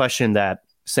there's no question that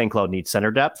St. Cloud needs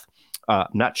center depth. I'm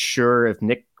not sure if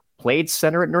Nick played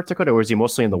center at North Dakota or was he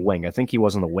mostly in the wing? I think he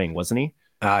was in the wing, wasn't he?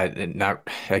 I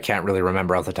can't really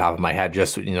remember off the top of my head.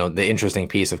 Just, the interesting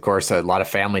piece, of course, a lot of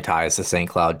family ties to St.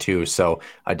 Cloud too. So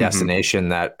a destination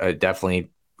that definitely,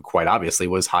 quite obviously,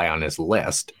 was high on his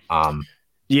list.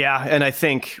 Yeah, and I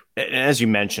think, as you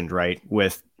mentioned, right,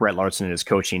 with Brett Larson and his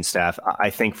coaching staff, I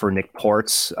think for Nick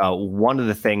Ports, one of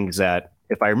the things that,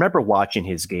 if I remember watching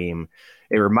his game,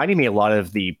 it reminded me a lot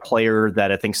of the player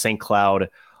that I think St. Cloud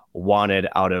wanted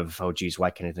out of, why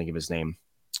can't I think of his name?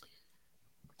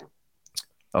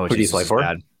 Oh, who do you play for?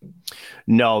 Bad.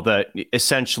 No,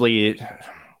 essentially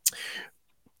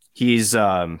he's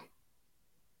a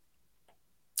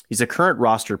current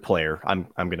roster player. I'm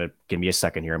gonna give me a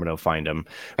second here. I'm gonna find him.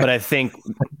 But I think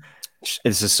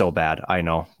this is so bad. I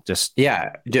know.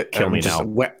 Kill me now.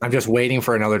 I'm just waiting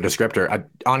for another descriptor.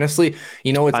 Honestly,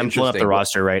 it's I'm pulling up the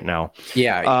roster right now.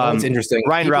 Yeah, it's interesting.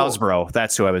 Ryan Rosborough.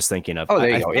 That's who I was thinking of. Oh,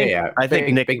 there you go. Yeah. I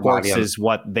think Nick Ports is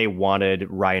what they wanted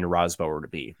Ryan Rosborough to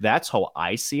be. That's how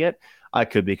I see it. I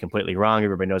could be completely wrong.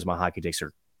 Everybody knows my hockey takes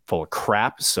are full of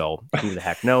crap. So who the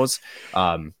heck knows?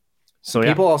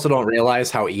 People also don't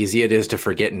realize how easy it is to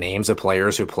forget names of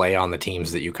players who play on the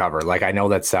teams that you cover. Like, I know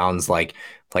that sounds like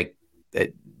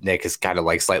Nick is kind of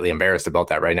like slightly embarrassed about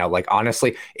that right now. Like,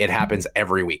 honestly, it happens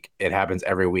every week. It happens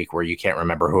every week where you can't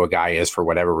remember who a guy is for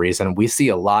whatever reason. We see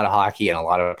a lot of hockey and a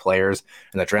lot of players,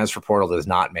 and the transfer portal does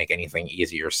not make anything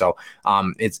easier. So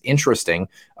it's interesting.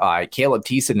 Caleb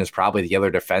Thiessen is probably the other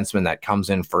defenseman that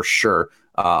comes in for sure,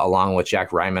 along with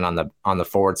Jack Ryman on the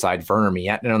forward side, Werner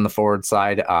Miettinen on the forward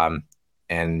side,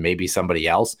 and maybe somebody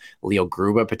else. Leo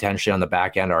Gruba potentially on the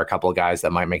back end are a couple of guys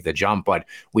that might make the jump. But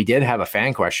we did have a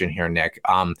fan question here, Nick.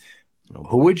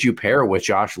 Who would you pair with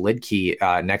Josh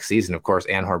Lidke next season? Of course,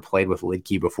 Anhorn played with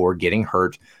Lidke before getting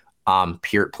hurt.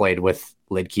 Peart played with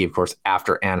Lidke, of course,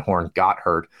 after Anhorn got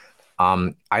hurt.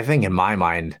 I think in my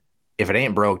mind, if it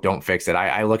ain't broke, don't fix it.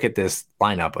 I look at this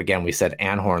lineup. Again, we said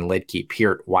Anhorn, Lidke,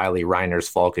 Peart, Wiley, Reiners,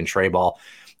 Falk, and Treyball.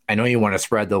 I know you want to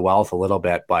spread the wealth a little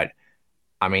bit, but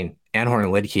I mean, Anhorn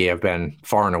and Lidke have been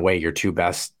far and away your two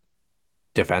best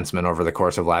defensemen over the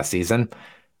course of last season.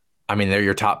 I mean, they're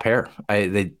your top pair.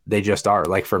 They just are.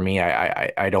 Like, for me,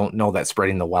 I don't know that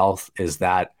spreading the wealth is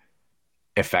that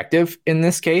effective in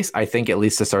this case. I think at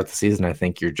least to start the season, I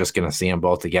think you're just going to see them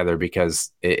both together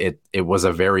because it was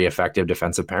a very effective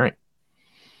defensive pairing.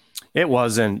 It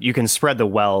was, and you can spread the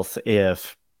wealth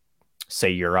if, say,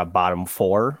 you're a bottom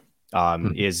four.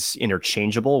 Is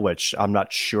interchangeable, which I'm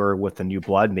not sure with the new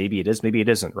blood. Maybe it is, maybe it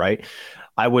isn't, right?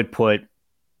 I would put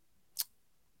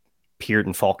Peart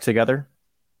and Falk together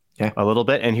a little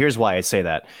bit. And here's why I say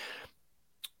that.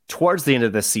 Towards the end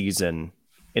of the season,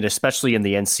 and especially in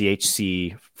the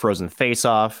NCHC Frozen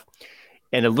Face-Off,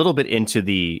 and a little bit into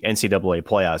the NCAA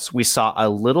playoffs, we saw a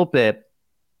little bit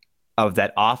of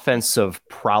that offensive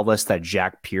prowess that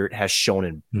Jack Peart has shown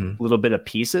in a little bit of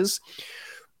pieces.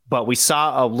 But we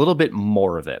saw a little bit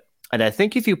more of it. And I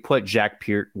think if you put Jack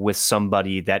Peart with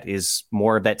somebody that is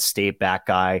more of that stay back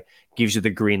guy, gives you the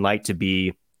green light to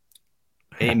be,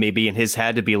 maybe in his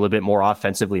head, to be a little bit more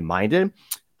offensively minded,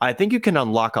 I think you can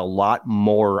unlock a lot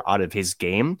more out of his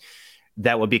game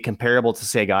that would be comparable to,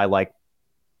 say, a guy like,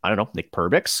 I don't know, Nick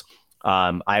Perbix.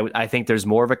 I think there's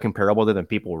more of a comparable than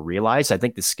people realize. I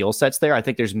think the skill set's there. I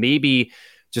think there's maybe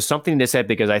just something to say,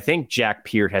 because I think Jack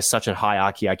Peart has such a high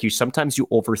hockey IQ. Sometimes you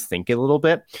overthink it a little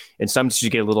bit, and sometimes you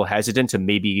get a little hesitant to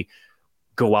maybe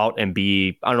go out and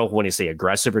be, I don't know when you say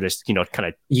aggressive or just, kind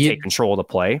of take control of the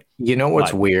play. You know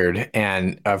what's weird?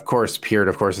 And of course, Peart,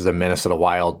 is a Minnesota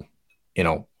Wild,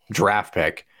 draft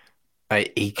pick.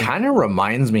 He kind of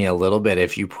reminds me a little bit,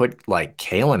 if you put like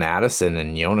Kalen Addison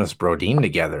and Jonas Brodin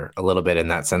together a little bit, in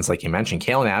that sense, like you mentioned.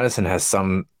 Kalen Addison has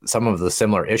some of the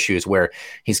similar issues where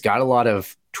he's got a lot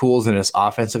of tools in his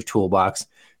offensive toolbox,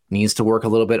 needs to work a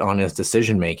little bit on his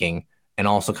decision making, and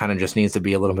also kind of just needs to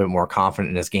be a little bit more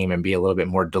confident in his game and be a little bit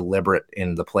more deliberate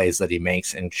in the plays that he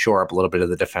makes and shore up a little bit of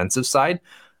the defensive side.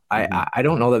 I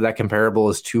don't know that comparable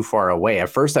is too far away. At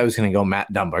first, I was going to go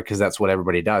Matt Dumba because that's what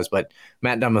everybody does, but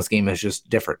Matt Dumba's game is just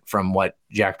different from what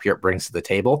Jack Peart brings to the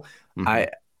table.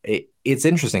 It's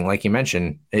interesting, like you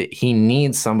mentioned, he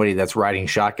needs somebody that's riding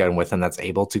shotgun with him that's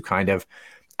able to kind of,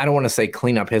 I don't want to say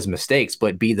clean up his mistakes,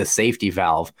 but be the safety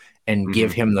valve and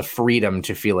give him the freedom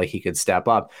to feel like he could step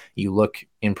up. You look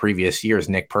in previous years,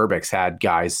 Nick Perbix had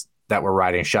guys that were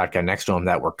riding shotgun next to him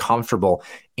that were comfortable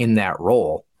in that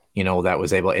role, that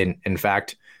was able. In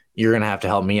fact, you're going to have to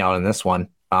help me out in this one.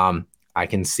 I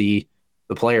can see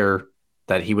the player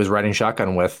that he was riding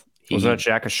shotgun with. Was that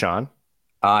Jack Ashawn?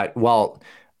 Well,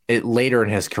 later in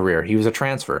his career, he was a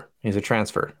transfer. He's a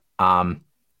transfer on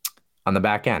the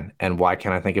back end. And why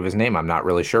can't I think of his name? I'm not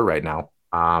really sure right now.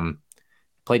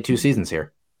 Played 2 seasons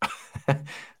here. It's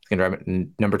gonna drive it.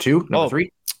 Number 2, number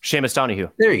 3. Seamus Donahue.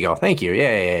 There you go. Thank you.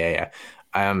 Yeah.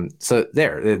 So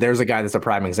there's a guy that's a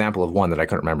prime example of one that I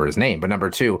couldn't remember his name, but number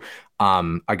 2,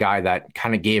 a guy that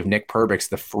kind of gave Nick Perbix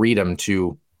the freedom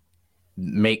to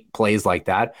make plays like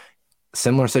that.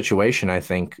 Similar situation, I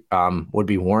think, would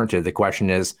be warranted. The question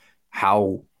is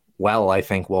how well, I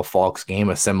think, will Falk's game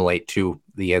assimilate to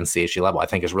the NCHC level? I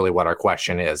think is really what our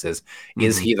question is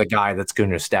he the guy that's going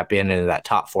to step into that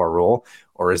top 4 role,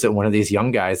 or is it one of these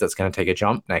young guys that's going to take a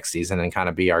jump next season and kind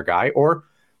of be our guy? Or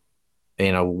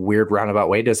in a weird roundabout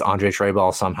way, does Andre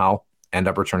Treyball somehow end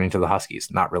up returning to the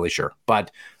Huskies? Not really sure. But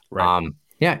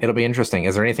it'll be interesting.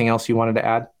 Is there anything else you wanted to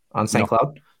add on St.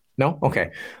 Cloud? No?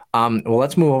 Okay. Well,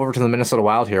 let's move over to the Minnesota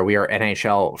Wild here. We are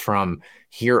NHL from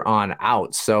here on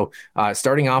out. So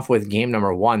starting off with game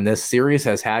number 1, this series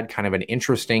has had kind of an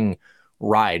interesting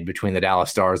ride between the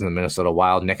Dallas Stars and the Minnesota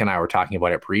Wild. Nick and I were talking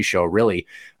about it pre-show. Really,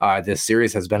 this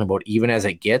series has been about even as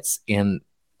it gets in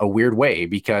a weird way,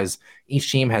 because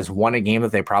each team has won a game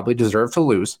that they probably deserve to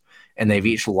lose, and they've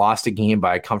each lost a game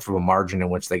by a comfortable margin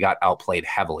in which they got outplayed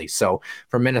heavily. So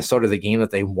for Minnesota, the game that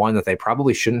they won that they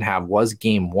probably shouldn't have was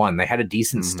game 1. They had a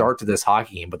decent start to this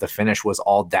hockey game, but the finish was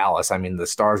all Dallas. I mean, the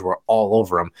Stars were all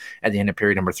over them at the end of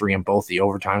period number 3 in both the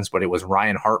overtimes, but it was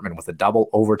Ryan Hartman with a double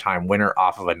overtime winner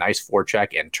off of a nice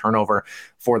forecheck and turnover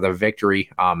for the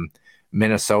victory.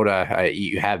 Minnesota,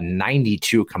 you have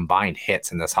 92 combined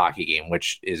hits in this hockey game,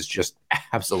 which is just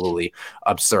absolutely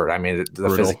absurd. I mean,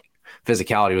 the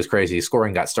physicality was crazy.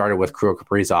 Scoring got started with Kirill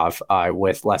Kaprizov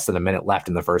with less than a minute left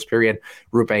in the first period.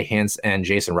 Rupe Hintz and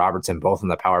Jason Robertson, both in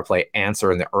the power play, answer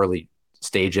in the early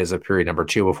stages of period number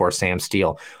 2 before Sam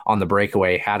Steele on the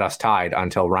breakaway had us tied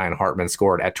until Ryan Hartman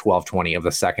scored at 12:20 of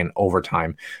the second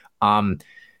overtime.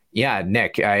 Yeah,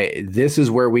 Nick, this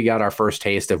is where we got our first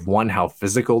taste of, 1, how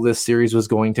physical this series was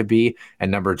going to be,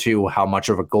 and number 2, how much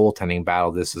of a goaltending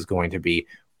battle this is going to be.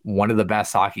 One of the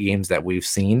best hockey games that we've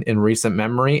seen in recent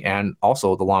memory, and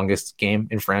also the longest game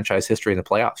in franchise history in the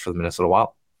playoffs for the Minnesota Wild.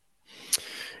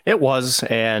 It was,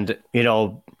 and,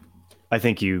 I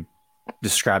think you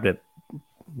described it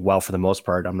well for the most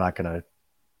part. I'm not going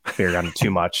to figure on it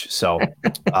too much. So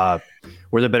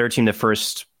we're the better team the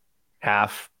first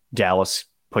half. Dallas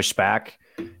pushed back,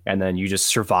 and then you just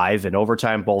survive in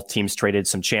overtime. Both teams traded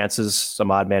some chances,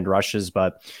 some odd man rushes,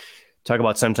 but talk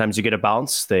about sometimes you get a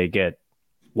bounce. They get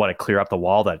a clear up the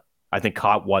wall that I think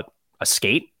caught a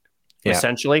skate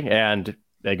essentially, and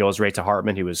it goes right to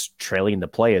Hartman. He was trailing the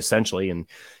play essentially, and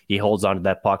he holds onto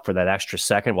that puck for that extra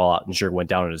second while Ottinger went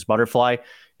down in his butterfly.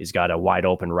 He's got a wide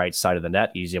open right side of the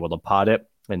net. He's able to pot it,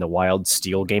 and the Wild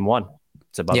steal game 1.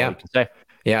 It's about all you can say.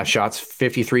 Yeah, shots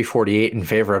 53-48 in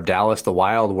favor of Dallas. The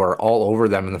Wild were all over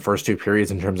them in the first 2 periods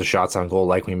in terms of shots on goal,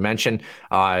 like we mentioned.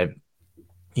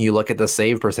 You look at the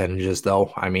save percentages,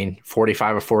 though. I mean,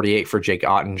 45 of 48 for Jake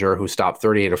Ottinger, who stopped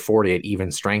 38 of 40 at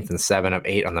even strength and 7 of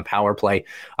 8 on the power play.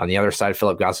 On the other side,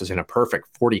 Philip Gustafsson, a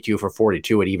perfect 42 for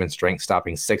 42 at even strength,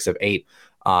 stopping 6 of 8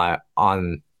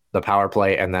 on the power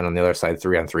play. And then on the other side,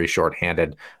 3-on-3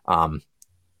 shorthanded on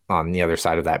the other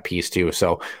side of that piece too.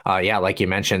 So like you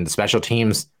mentioned, special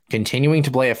teams continuing to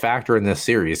play a factor in this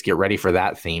series. Get ready for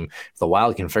that theme. If the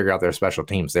Wild can figure out their special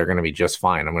teams, they're going to be just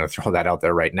fine. I'm going to throw that out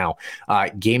there right now.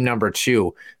 Game number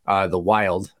 2, the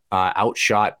Wild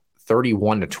outshot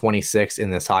 31-26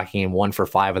 in this hockey game, 1 for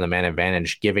 5 on the man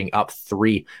advantage, giving up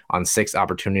 3 on 6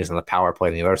 opportunities on the power play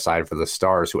on the other side for the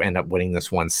Stars, who end up winning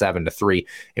this one 7-3.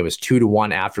 It was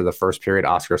 2-1 after the first period.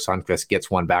 Oscar Sundqvist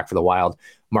gets one back for the Wild.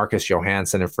 Marcus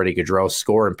Johansson and Freddie Gaudreau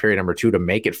score in period number 2 to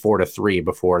make it 4-3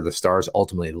 before the Stars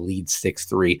ultimately lead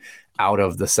 6-3 out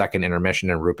of the second intermission,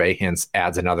 and Rupe Hintz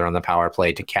adds another on the power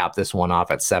play to cap this one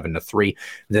off at 7-3.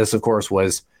 This, of course,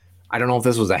 was, I don't know if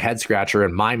this was a head scratcher.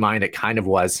 In my mind, it kind of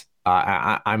was.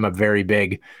 I'm a very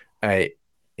big,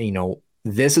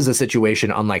 this is a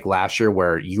situation unlike last year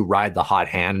where you ride the hot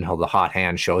hand until the hot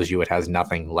hand shows you it has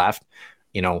nothing left.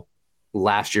 You know,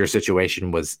 last year's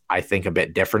situation was, I think, a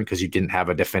bit different because you didn't have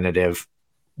a definitive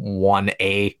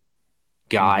 1A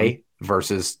guy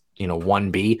versus,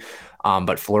 1B.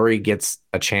 But Fleury gets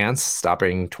a chance,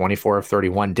 stopping 24 of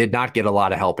 31. Did not get a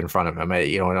lot of help in front of him.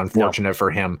 And unfortunate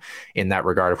for him in that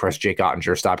regard. Of course, Jake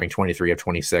Ottinger stopping 23 of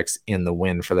 26 in the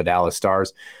win for the Dallas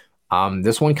Stars.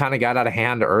 This one kind of got out of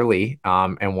hand early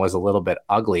and was a little bit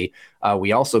ugly.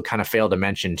 We also kind of failed to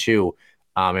mention, too,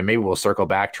 and maybe we'll circle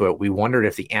back to it. We wondered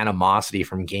if the animosity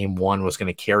from game one was going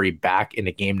to carry back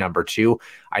into game number two.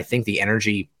 I think the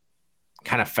energy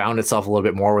kind of found itself a little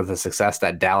bit more with the success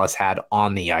that Dallas had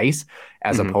on the ice,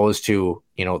 as opposed to,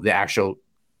 the actual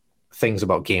things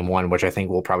about game one, which I think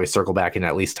we'll probably circle back and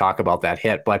at least talk about that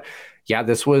hit. But yeah,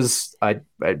 this was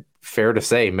fair to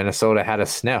say Minnesota had a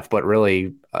sniff, but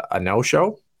really a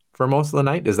no-show for most of the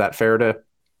night. Is that fair to?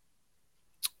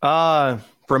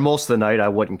 For most of the night, I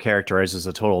wouldn't characterize as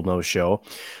a total no-show.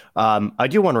 I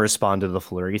do want to respond to the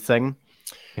Fleury thing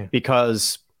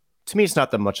because to me, it's not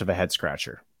that much of a head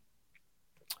scratcher.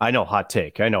 I know, hot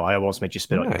take. I know, I almost made you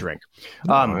spit out your drink.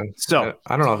 So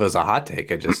I don't know if it was a hot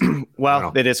take. I just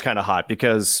well, it is kind of hot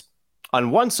because on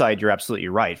one side, you're absolutely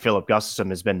right. Filip Gustavsson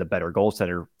has been the better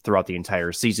goaltender throughout the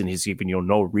entire season. He's given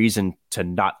no reason to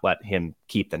not let him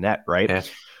keep the net, right? Yeah.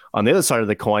 On the other side of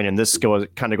the coin, and this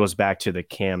kind of goes back to the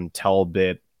Cam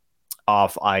Talbot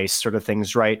off ice sort of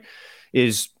things, right?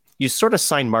 Is you sort of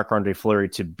signed Marc-Andre Fleury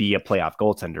to be a playoff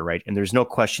goaltender, right? And there's no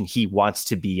question he wants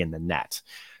to be in the net.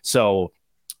 So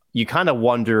you kind of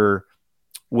wonder,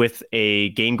 with a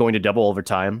game going to double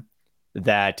overtime,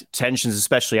 that tensions,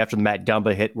 especially after the Matt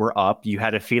Dumba hit, were up. You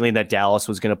had a feeling that Dallas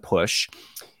was going to push.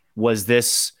 Was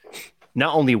this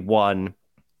not only one,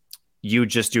 you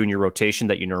just doing your rotation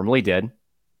that you normally did,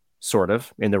 sort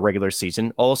of, in the regular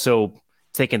season, also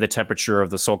taking the temperature of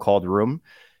the so-called room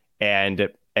and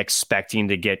expecting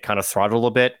to get kind of throttled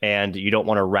a bit, and you don't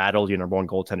want to rattle your number one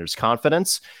goaltender's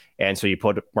confidence. And so you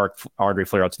put Marc-Andre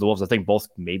Fleury out to the Wolves. I think both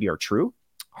maybe are true.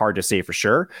 Hard to say for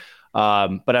sure.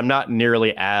 But I'm not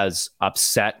nearly as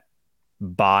upset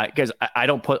because I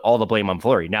don't put all the blame on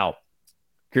Fleury. Now,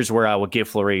 here's where I will give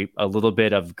Fleury a little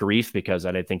bit of grief because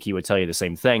I didn't think he would tell you the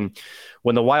same thing.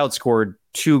 When the Wild scored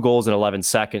 2 goals in 11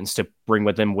 seconds to bring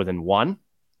them within one,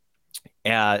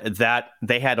 that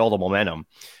they had all the momentum.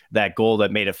 That goal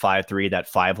that made it 5-3,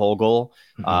 that 5-hole goal,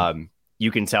 you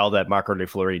can tell that Marc-Andre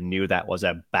Fleury knew that was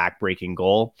a back-breaking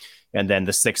goal. And then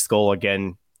the 6th goal,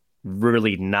 again,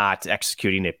 really not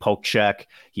executing a poke check.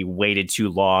 He waited too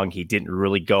long. He didn't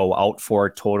really go out for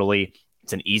it totally.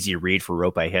 It's an easy read for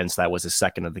Roope Hintz. That was his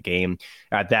second of the game.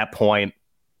 At that point,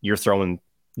 you're throwing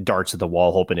darts at the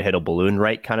wall, hoping to hit a balloon,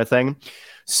 right, kind of thing.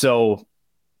 So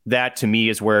that, to me,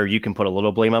 is where you can put a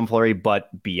little blame on Fleury.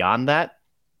 But beyond that,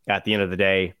 at the end of the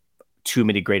day, too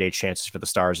many grade A chances for the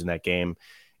Stars in that game,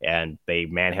 and they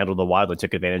manhandled the Wild and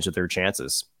took advantage of their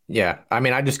chances. Yeah, I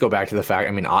mean, I just go back to the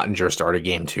fact, Ottinger started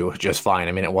game 2 just fine.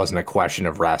 It wasn't a question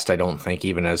of rest, I don't think,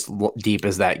 even as deep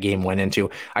as that game went into.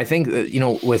 I think,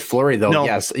 with Fleury, though,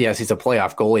 yes, he's a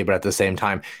playoff goalie, but at the same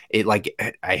time,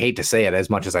 I hate to say it as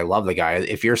much as I love the guy.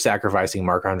 If you're sacrificing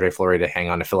Marc-Andre Fleury to hang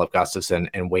on to Filip Gustavsson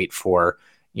and wait for,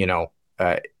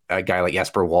 a guy like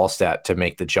Jesper Wallstedt to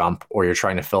make the jump, or you're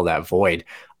trying to fill that void,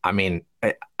 I'm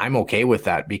okay with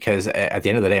that because at the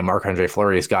end of the day, Marc-Andre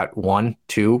Fleury has got 1,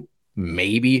 2,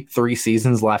 maybe 3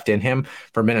 seasons left in him.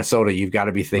 For Minnesota, you've got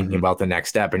to be thinking about the next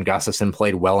step, and Gustafsson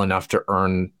played well enough to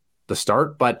earn the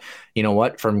start. But you know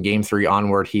what? From game 3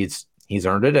 onward, he's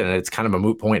earned it, and it's kind of a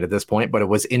moot point at this point. But it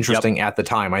was interesting at the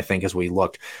time, I think, as we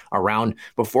looked around.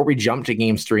 Before we jump to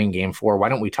games 3 and game 4, why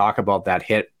don't we talk about that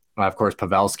hit? Of course,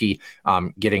 Pavelski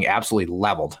getting absolutely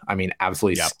leveled.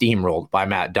 Absolutely steamrolled by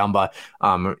Matt Dumba,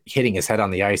 hitting his head on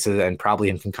the ice and probably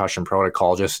in concussion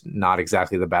protocol. Just not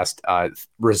exactly the best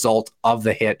result of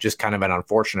the hit, just kind of an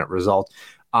unfortunate result.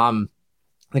 The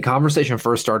conversation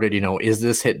first started, is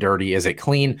this hit dirty? Is it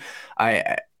clean?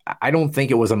 I don't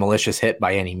think it was a malicious hit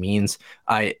by any means.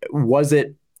 Was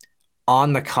it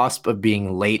on the cusp of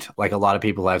being late, like a lot of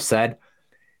people have said?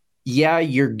 Yeah,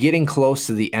 you're getting close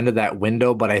to the end of that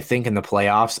window, but I think in the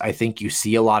playoffs, I think you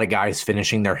see a lot of guys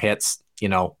finishing their hits,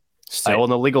 still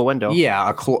in the legal window. Yeah,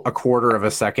 a quarter of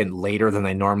a second later than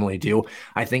they normally do.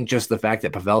 I think just the fact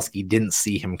that Pavelski didn't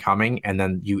see him coming, and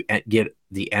then you get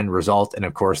the end result, and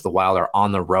of course the Wild are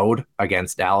on the road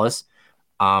against Dallas.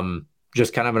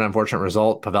 Just kind of an unfortunate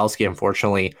result. Pavelski,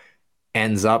 unfortunately,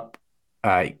 ends up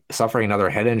suffering another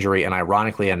head injury, and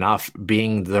ironically enough,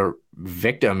 being the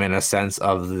victim in a sense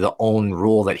of the own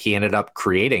rule that he ended up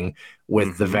creating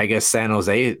with the Vegas San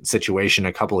Jose situation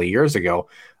a couple of years ago.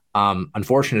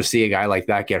 Unfortunate to see a guy like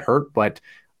that get hurt, but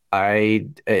I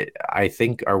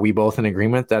think, are we both in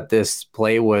agreement that this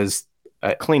play was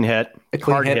clean hit, a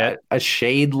clean hit, a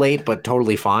shade late, but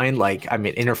totally fine? Like, I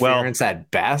mean, interference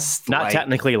at best. Not like,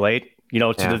 technically late.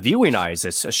 To the viewing eyes,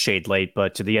 it's a shade late,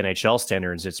 but to the NHL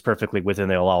standards, it's perfectly within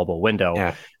the allowable window.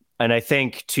 Yeah. And I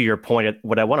think, to your point,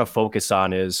 what I want to focus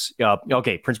on is,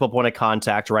 principal point of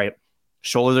contact, right?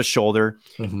 Shoulder to shoulder.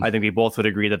 I think we both would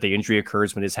agree that the injury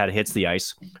occurs when his head hits the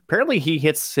ice. Apparently,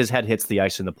 his head hits the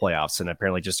ice in the playoffs, and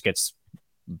apparently just gets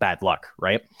bad luck,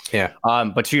 right? Yeah.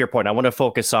 But to your point, I want to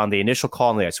focus on the initial call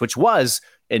on the ice, which was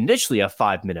initially a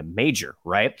 5-minute major,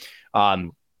 right?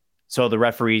 So the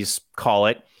referees call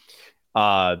it.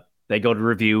 They go to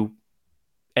review,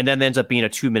 and then ends up being a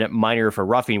 2-minute minor for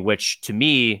roughing, which to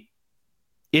me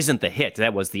isn't the hit.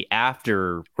 That was the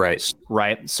after. Right.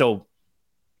 So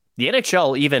the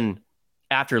NHL, even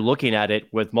after looking at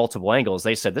it with multiple angles,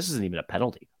 they said this isn't even a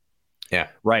penalty. Yeah.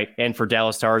 Right. And for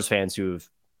Dallas Stars fans who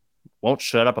won't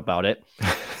shut up about it,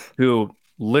 who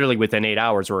literally within 8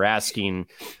 hours were asking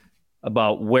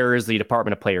about where is the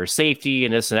Department of Player Safety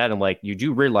and this and that. I'm like, you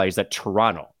do realize that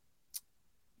Toronto,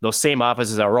 those same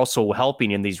offices are also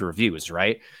helping in these reviews,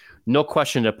 right? No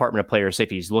question the Department of Player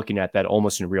Safety is looking at that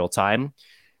almost in real time.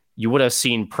 You would have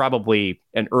seen probably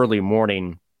an early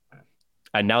morning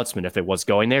announcement if it was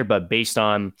going there, but based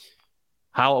on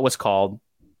how it was called,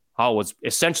 how it was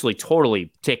essentially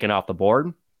totally taken off the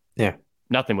board,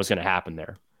 nothing was going to happen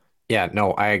there. Yeah,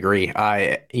 no, I agree.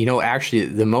 Actually,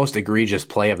 the most egregious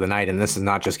play of the night, and this is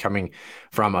not just coming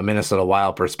from a Minnesota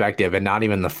Wild perspective, and not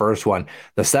even the first one,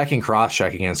 the second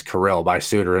cross-check against Kirill by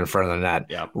Suter in front of the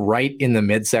net, right in the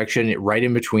midsection, right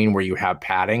in between where you have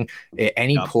padding.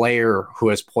 Any player who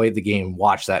has played the game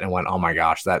watched that and went, "Oh my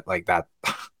gosh, that."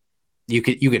 You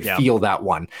could feel that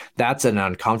one. That's an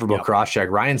uncomfortable cross-check.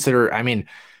 Ryan Suter, I mean,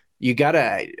 you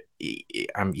gotta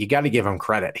give him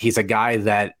credit. He's a guy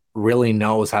that really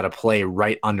knows how to play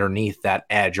right underneath that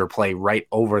edge or play right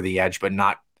over the edge, but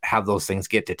not have those things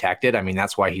get detected. I mean,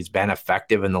 that's why he's been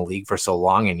effective in the league for so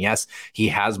long. And yes, he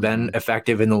has been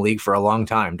effective in the league for a long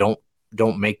time.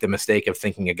 Don't make the mistake of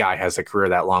thinking a guy has a career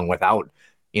that long without,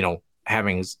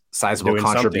 having sizable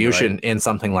contribution in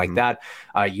something like that.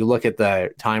 You look at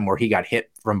the time where he got hit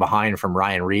from behind from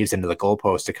Ryan Reeves into the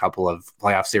goalpost a couple of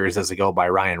playoff series ago by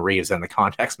Ryan Reeves, and the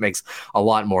context makes a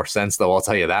lot more sense, though, I'll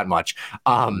tell you that much.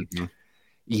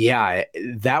 Yeah,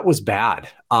 that was bad.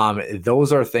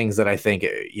 Those are things that I think,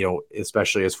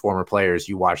 especially as former players,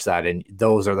 you watch that, and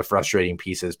those are the frustrating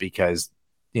pieces because,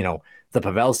 the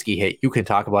Pavelski hit, you can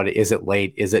talk about it. Is it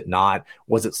late? Is it not?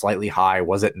 Was it slightly high?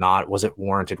 Was it not? Was it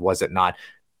warranted? Was it not?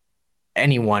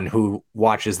 Anyone who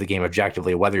watches the game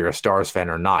objectively, whether you're a Stars fan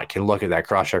or not, can look at that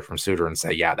cross-check from Suter and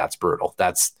say, yeah, that's brutal.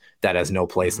 That has no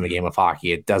place in the game of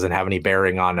hockey. It doesn't have any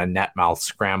bearing on a net mouth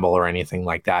scramble or anything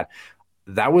like that.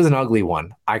 That was an ugly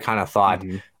one, I kind of thought.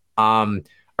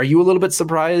 Are you a little bit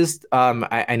surprised?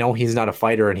 I know he's not a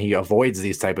fighter and he avoids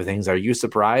these type of things. Are you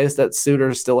surprised that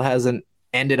Suter still hasn't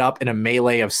ended up in a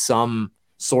melee of some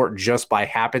sort just by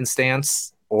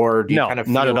happenstance? Or do you kind of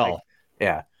feel not at like, all.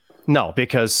 Yeah. No,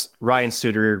 because Ryan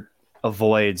Suter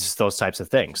avoids those types of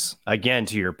things. Again,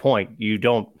 to your point, you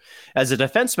don't, as a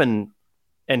defenseman,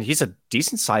 and he's a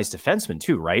decent sized defenseman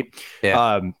too, right?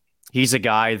 Yeah. He's a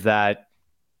guy that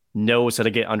knows how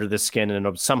to get under the skin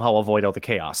and somehow avoid all the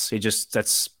chaos.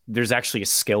 There's actually a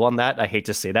skill on that. I hate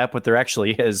to say that, but there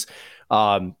actually is.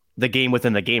 The game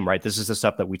within the game, right? This is the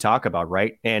stuff that we talk about,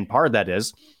 right? And part of that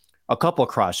is a couple of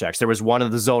cross checks. There was one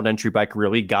of the zone entry by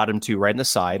Kirill, got him to right in the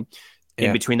side,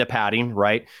 in between the padding,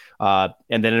 right? And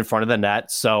then in front of the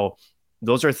net. So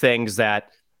those are things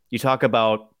that you talk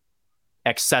about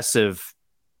excessive,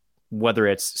 whether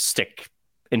it's stick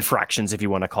infractions, if you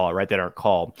want to call it, right? That aren't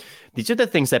called. These are the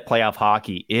things that playoff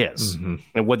hockey is.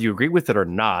 And whether you agree with it or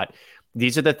not,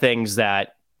 these are the things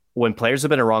that when players have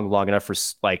been wrong long enough for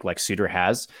like Suter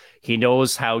has, he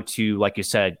knows how to, like you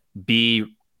said, be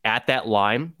at that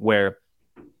line where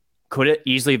could it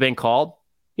easily have been called?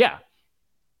 Yeah.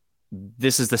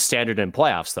 This is the standard in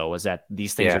playoffs, though, is that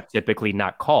these things are typically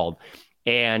not called.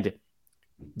 And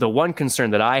the one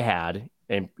concern that I had,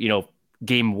 and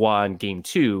game one, game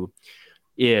two,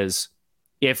 is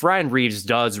if Ryan Reeves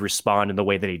does respond in the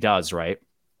way that he does, right?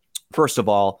 First of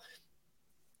all,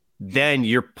 then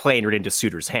you're playing right into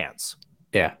Suter's hands.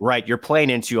 Yeah. Right. You're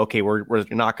playing into, okay, we're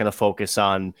not going to focus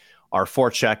on our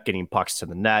forecheck, getting pucks to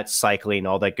the net, cycling,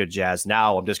 all that good jazz.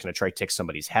 Now I'm just going to try to take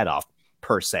somebody's head off.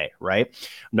 per se, right?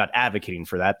 I'm not advocating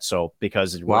for that. So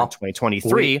because we're in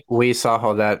 2023, we saw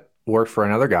how that worked for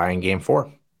another guy in Game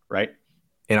 4, right?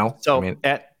 I mean,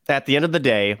 at the end of the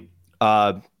day,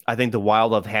 I think the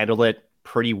Wild have handled it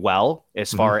pretty well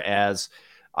as far as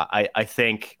I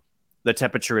think the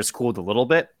temperature has cooled a little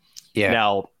bit. Yeah.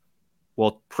 Now,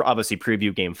 we'll obviously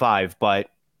preview Game 5, but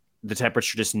the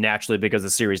temperature just naturally, because the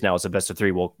series now is a best of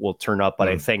 3, will turn up. But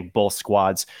I think both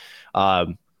squads,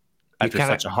 after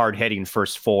such a hard-hitting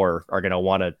first 4, are going to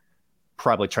want to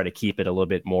probably try to keep it a little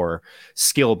bit more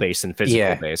skill-based and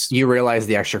physical-based. You realize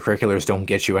the extracurriculars don't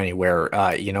get you anywhere,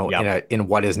 in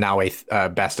what is now a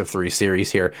best of 3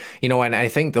 series here. And I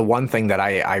think the one thing that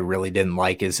I really didn't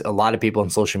like is a lot of people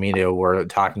on social media were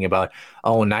talking about,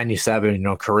 97,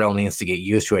 Kirill needs to get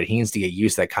used to it. He needs to get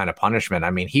used to that kind of punishment.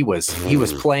 I mean, he was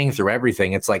playing through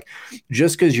everything. It's like,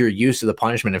 just because you're used to the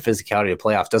punishment and physicality of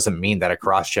playoffs doesn't mean that a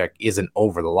cross-check isn't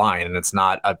over the line and it's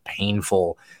not a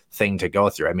painful thing to go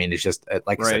through. I mean, it's just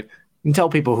like I said, you can tell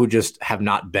people who just have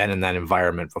not been in that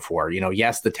environment before.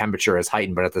 Yes, the temperature is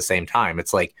heightened, but at the same time,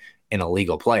 it's like an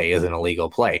illegal play is an illegal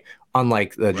play,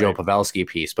 unlike the Joe Pavelski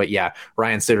piece. But yeah,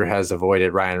 Ryan Suter has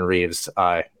avoided Ryan Reeves,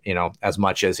 as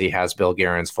much as he has Bill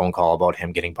Guerin's phone call about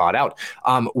him getting bought out.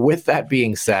 With that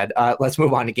being said, let's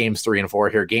move on to games 3 and 4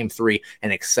 here. Game 3,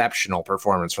 an exceptional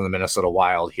performance from the Minnesota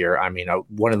Wild here. I mean,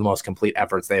 one of the most complete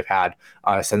efforts they've had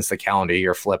since the calendar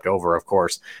year flipped over, of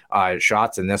course.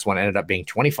 Shots in this one ended up being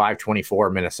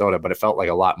 25-24 Minnesota, but it felt like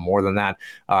a lot more than that.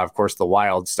 Of course, the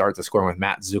Wild start the scoring with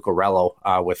Matt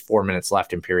Zuccarello with 4 minutes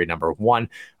left in period number 1.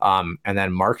 And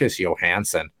then Marcus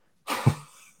Johansson.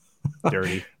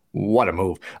 Dirty. What a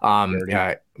move.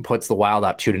 Puts the Wild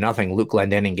up 2-0. Luke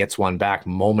Glendening gets one back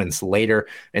moments later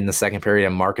in the second period,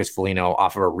 and Marcus Foligno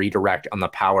off of a redirect on the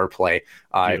power play.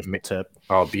 Tip.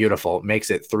 Oh, beautiful.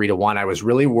 Makes it 3-1. I was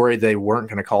really worried they weren't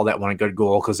going to call that one a good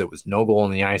goal because it was no goal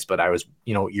in the ice, but I was,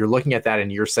 you're looking at that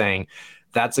and you're saying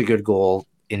that's a good goal.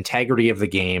 Integrity of the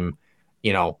game.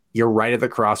 You're right at the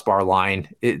crossbar line.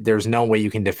 There's no way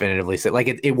you can definitively say, like,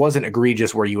 it wasn't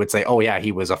egregious where you would say, oh yeah,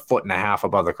 he was 1.5 feet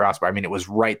above the crossbar. I mean, it was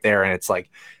right there. And it's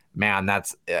like, man,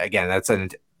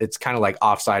 it's kind of like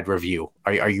offside review.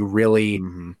 Are you really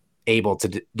able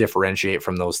to differentiate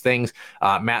from those things?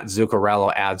 Matt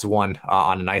Zuccarello adds one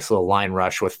on a nice little line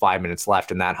rush with 5 minutes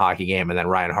left in that hockey game. And then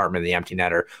Ryan Hartman, the empty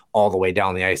netter, all the way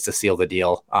down the ice to seal the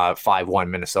deal. 5-1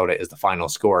 Minnesota is the final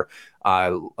score.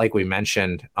 Like we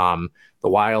mentioned, the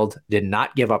Wild did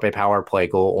not give up a power play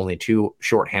goal, only 2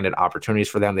 shorthanded opportunities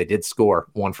for them. They did score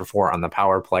 1 for 4 on the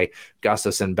power play.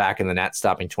 Gustafsson back in the net,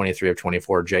 stopping 23 of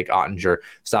 24. Jake Ottinger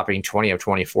stopping 20 of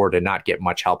 24, did not get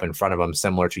much help in front of him,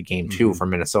 similar to game 2 from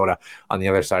Minnesota on the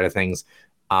other side of things.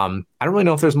 I don't really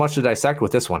know if there's much to dissect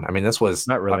with this one. I mean, this was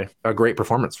not really a great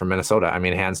performance from Minnesota. I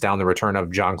mean, hands down, the return of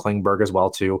John Klingberg as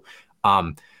well, too.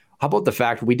 How about the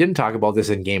fact we didn't talk about this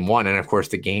in game 1, and of course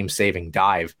the game-saving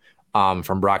dive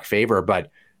from Brock Faber,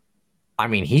 but I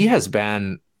mean, he has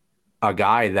been a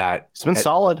guy that it's been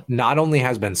solid. Not only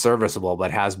has been serviceable,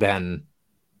 but has been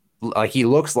like, he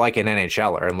looks like an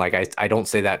NHLer. And like, I don't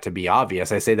say that to be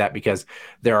obvious. I say that because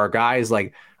there are guys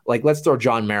like let's throw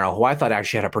John Merrill, who I thought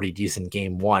actually had a pretty decent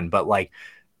game 1, but like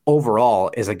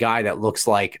overall is a guy that looks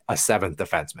like a 7th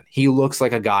defenseman. He looks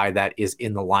like a guy that is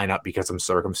in the lineup because of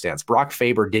circumstance. Brock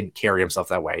Faber didn't carry himself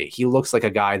that way. He looks like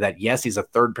a guy that, yes, he's a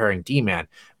 3rd pairing D-man,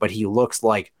 but he looks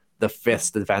like the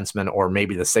 5th defenseman or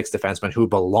maybe the 6th defenseman who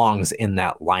belongs in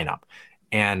that lineup.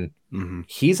 And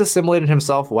he's assimilated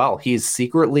himself well. He's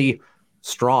secretly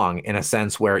strong in a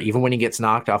sense where even when he gets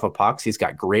knocked off of pucks, he's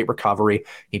got great recovery.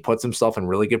 He puts himself in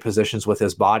really good positions with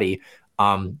his body.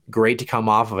 Great to come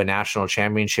off of a national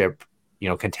championship,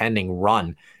 contending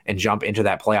run and jump into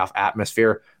that playoff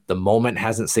atmosphere. The moment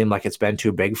hasn't seemed like it's been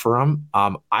too big for him.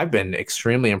 I've been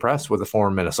extremely impressed with the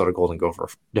former Minnesota Golden Gopher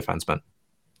defenseman.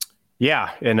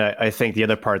 Yeah, and I think the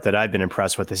other part that I've been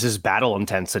impressed with is his battle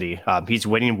intensity. He's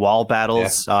winning wall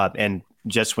battles, and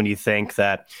just when you think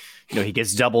that, he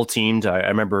gets double teamed. I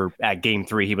remember at game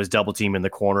 3, he was double teamed in the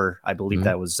corner. I believe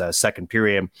that was second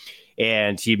period.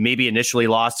 And he maybe initially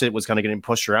lost it, was kind of getting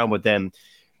pushed around, but then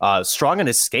strong on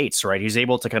his skates, right? He's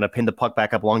able to kind of pin the puck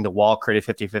back up along the wall, create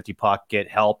a 50-50 puck, get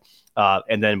help,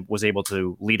 and then was able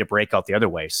to lead a breakout the other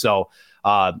way. So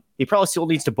he probably still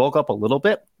needs to bulk up a little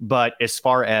bit, but as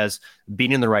far as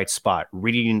being in the right spot,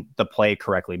 reading the play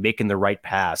correctly, making the right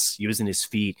pass, using his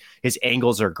feet, his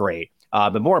angles are great.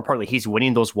 But more importantly, he's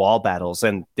winning those wall battles,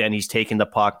 and then he's taking the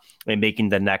puck and making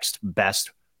the next best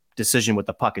decision with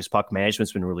the puck. His puck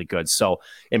management's been really good. So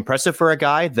impressive for a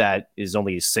guy that is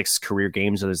only 6 career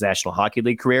games of his National Hockey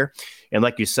League career. And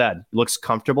like you said, looks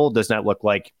comfortable, does not look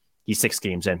like he's 6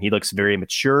 games in. He looks very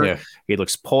mature. Yeah. He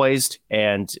looks poised,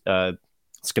 and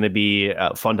it's going to be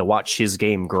fun to watch his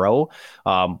game grow.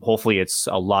 Hopefully it's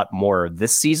a lot more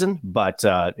this season, but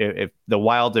if the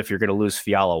Wild, if you're going to lose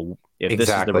Fiala, if this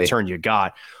is the return you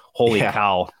got, holy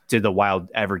cow, did the Wild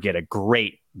ever get a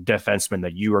great defenseman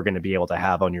that you are going to be able to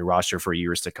have on your roster for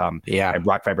years to come. Yeah. And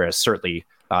Brock Faber has certainly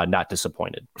not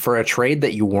disappointed. For a trade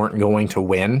that you weren't going to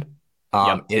win,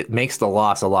 it makes the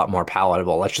loss a lot more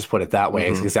palatable. Let's just put it that way.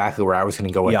 It's exactly where I was going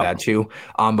to go with that too.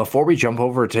 Before we jump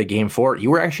over to game 4,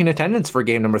 you were actually in attendance for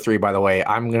game number 3, by the way.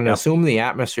 I'm going to assume the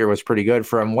atmosphere was pretty good.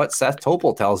 From what Seth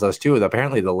Topol tells us too,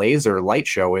 apparently the laser light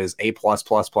show is A++++,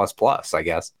 I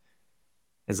guess.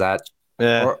 Is that,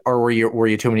 or were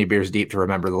you too many beers deep to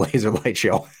remember the laser light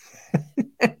show?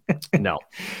 No.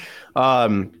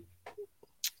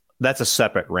 That's a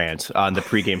separate rant on the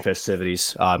pregame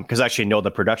festivities, because I actually know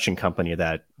the production company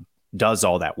that does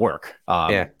all that work.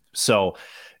 So,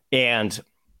 and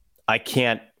I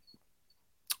can't.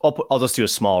 I'll just do a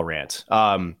small rant.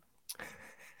 The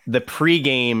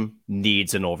pregame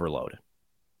needs an overload.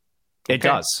 It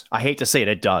does. I hate to say it,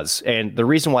 it does. And the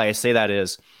reason why I say that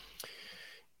is,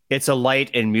 it's a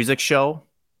light and music show,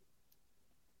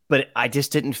 but I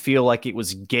just didn't feel like it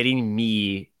was getting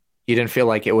me. You didn't feel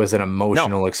like it was an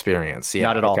emotional experience. Yeah,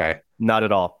 not at all. Not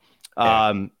at all.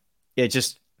 It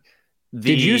just.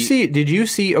 Did you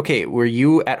see? Okay, were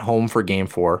you at home for game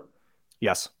 4?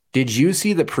 Yes. Did you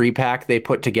see the pre-pack they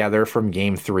put together from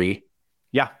game 3?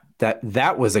 Yeah.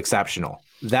 That was exceptional.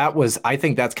 I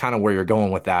think that's kind of where you're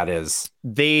going with that is.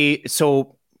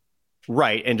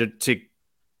 Right. And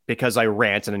because I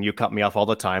rant and then you cut me off all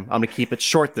the time, I'm going to keep it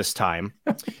short this time.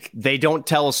 They don't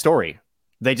tell a story.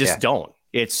 They just don't.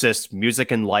 It's just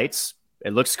music and lights.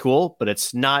 It looks cool, but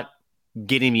it's not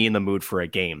getting me in the mood for a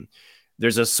game.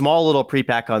 There's a small little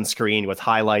pre-pack on screen with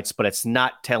highlights, but it's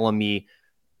not telling me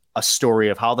a story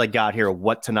of how they got here,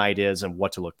 what tonight is, and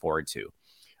what to look forward to.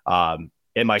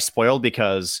 Am I spoiled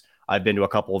because I've been to a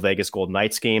couple of Vegas Golden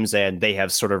Knights games and they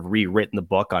have sort of rewritten the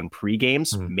book on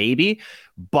pre-games? Maybe.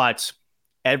 But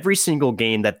every single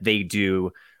game that they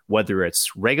do, whether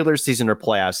it's regular season or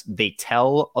playoffs, they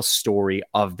tell a story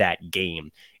of that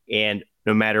game. And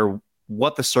no matter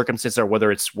what the circumstances are,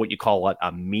 whether it's what you call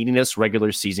a meaningless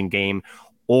regular season game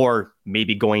or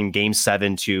maybe going game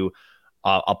 7 to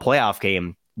a playoff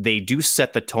game, they do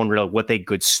set the tone with a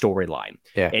good storyline.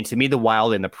 And to me, the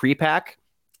Wild and the pre-pack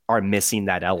are missing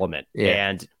that element.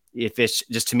 And if it's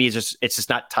just, to me, it's just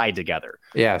not tied together.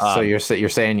 So you're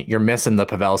saying you're missing the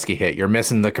Pavelski hit, you're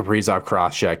missing the Kaprizov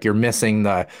cross check, you're missing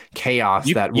the chaos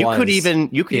you could even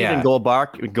go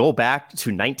back to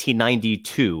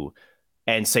 1992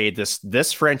 and say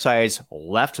this franchise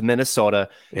left Minnesota,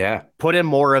 put in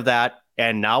more of that,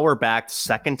 and now we're back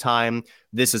second time.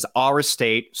 This is our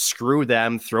state. Screw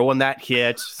them. Throwing that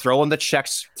hit, throwing the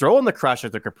checks, throwing the crush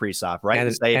at the Kaprizov, right?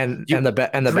 And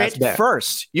the best bet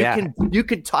first. You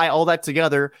can tie all that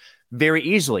together very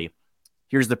easily.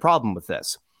 Here's the problem with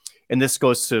this, and this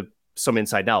goes to some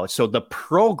inside knowledge. So the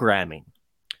programming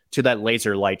to that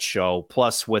laser light show,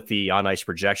 plus with the on ice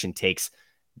projection, takes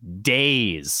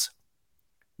days,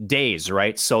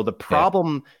 right? So the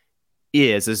problem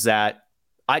is that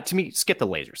to me, skip the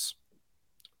lasers.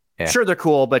 Sure, they're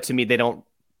cool, but to me, they don't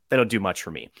do much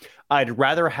for me. I'd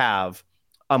rather have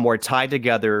a more tied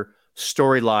together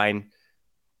storyline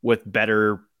with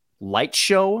better light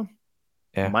show,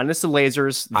 minus the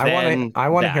lasers. I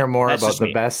want to hear more about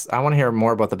the best. I want to hear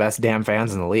more about the best damn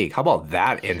fans in the league. How about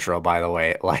that intro, by the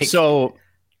way? So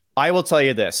I will tell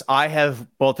you this: I have,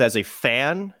 both as a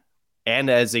fan and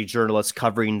as a journalist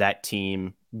covering that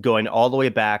team, going all the way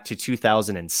back to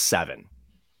 2007.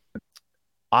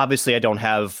 Obviously, I don't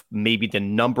have maybe the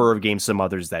number of games some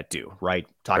others that do, right?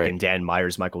 Talking Dan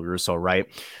Myers, Michael Russo, right?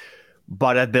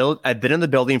 But I've been in the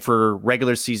building for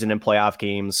regular season and playoff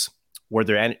games where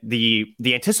the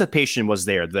anticipation was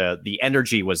there, the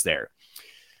energy was there.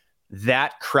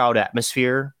 That crowd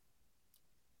atmosphere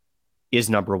is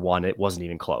number one. It wasn't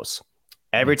even close.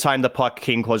 Every time the puck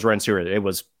came close runs here, it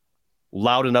was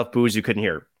loud enough boos you couldn't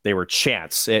hear. They were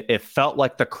chants. It felt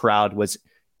like the crowd was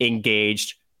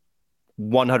engaged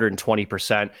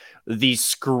 120%. The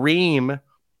scream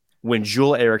when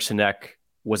Joel Eriksson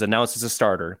was announced as a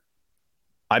starter,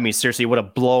 I mean, seriously, it would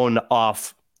have blown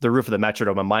off the roof of the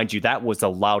Metrodome. And mind you, that was the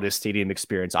loudest stadium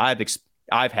experience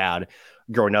I've had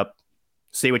growing up.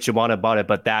 Say what you want about it,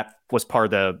 but that was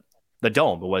part of the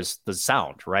dome. It was the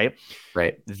sound, right?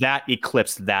 That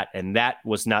eclipsed that, and that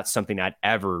was not something I'd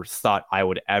ever thought I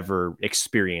would ever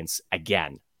experience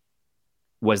again.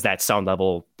 Was that sound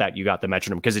level that you got the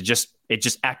Metrodome, because it just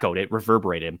echoed, it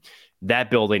reverberated. That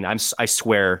building, I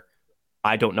swear,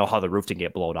 I don't know how the roof didn't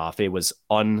get blown off. It was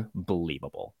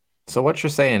unbelievable. So what you're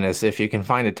saying is if you can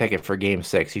find a ticket for game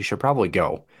 6, you should probably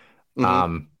go.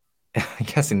 Mm-hmm. I'm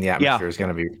guessing the Yeah. atmosphere is going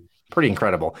to be pretty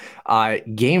incredible.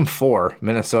 Game 4,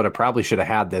 Minnesota probably should have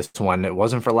had this one. It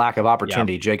wasn't for lack of Yeah.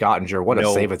 opportunity. Jake Ottinger, what a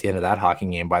No. save at the end of that hockey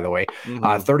game, by the way.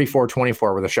 Mm-hmm.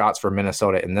 34-24 were the shots for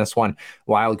Minnesota in this one.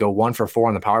 Wild go 1 for 4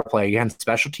 on the power play. Again,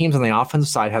 special teams on the offensive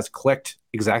side has clicked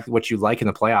exactly what you like in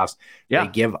the playoffs. Yeah.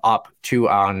 They give up 2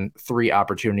 on 3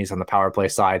 opportunities on the power play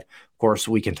side. Of course,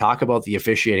 we can talk about the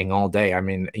officiating all day. I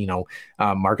mean,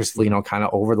 Marcus Foligno kind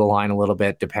of over the line a little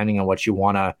bit, depending on what you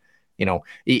want to,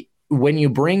 when you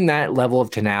bring that level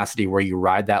of tenacity where you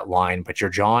ride that line, but you're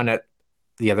jawing at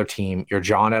the other team, you're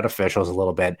jawing at officials a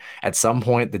little bit, at some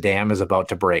point the dam is about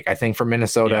to break. I think for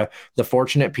Minnesota, the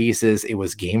fortunate piece is it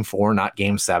was game 4, not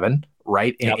game 7,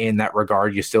 right? Yep. In that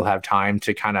regard, you still have time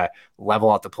to kind of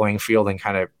level out the playing field and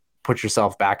kind of put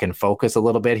yourself back in focus a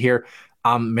little bit here.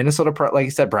 Minnesota, like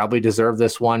you said, probably deserved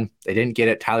this one. They didn't get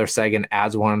it. Tyler Seguin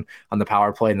adds one on the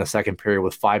power play in the second period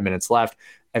with 5 minutes left.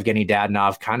 Evgeny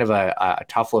Dadonov, kind of a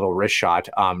tough little wrist shot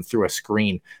through a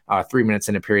screen. 3 minutes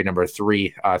into period number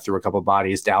 3, through a couple of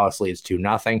bodies. Dallas leads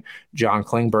 2-0. John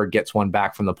Klingberg gets one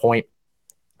back from the point.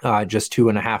 Just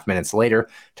 2.5 minutes later,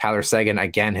 Tyler Seguin,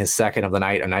 again, his second of the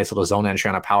night, a nice little zone entry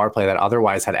on a power play that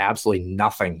otherwise had absolutely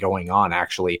nothing going on,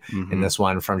 actually, in this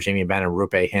one from Jamie Benn and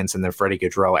Rupe Hintz. And then Freddie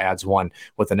Gaudreau adds one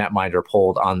with the netminder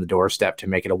pulled on the doorstep to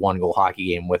make it a 1-goal hockey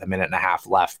game with 1.5 minutes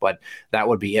left. But that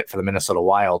would be it for the Minnesota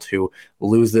Wild, who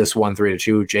lose this one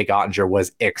 3-2. Jake Ottinger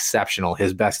was exceptional.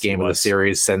 His best game of the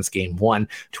series since game 1.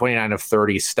 29 of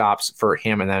 30 stops for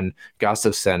him. And then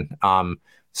Gustafsson,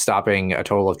 stopping a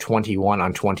total of 21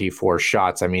 on 24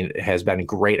 shots. I mean, it has been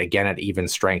great again at even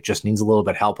strength. Just needs a little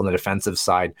bit of help on the defensive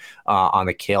side on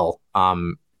the kill.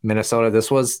 Minnesota, this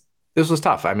was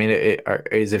tough. I mean,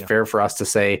 is it fair for us to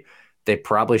say they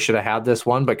probably should have had this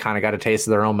one, but kind of got a taste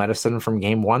of their own medicine from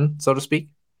game 1, so to speak?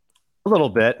 A little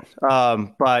bit,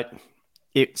 but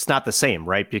it's not the same,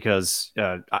 right? Because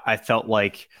I felt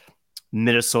like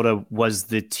Minnesota was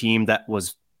the team that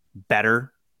was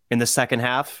better in the second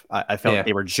half. I felt like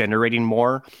they were generating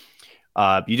more.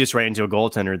 You just ran into a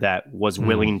goaltender that was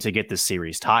willing to get the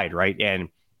series tied, right? And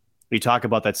you talk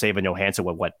about that save on Johansson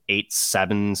with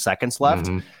 8-7 seconds left.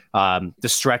 The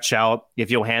stretch out,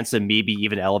 if Johansson maybe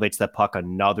even elevates that puck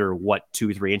another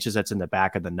 2-3 inches, that's in the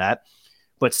back of the net.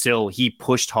 But still, he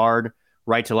pushed hard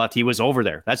right to left. He was over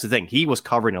there. That's the thing. He was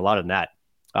covering a lot of net.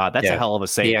 That's a hell of a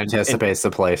save. He anticipates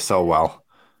the play so well.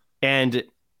 And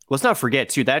let's not forget,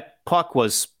 too, that puck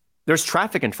was... There's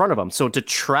traffic in front of them. So to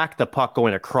track the puck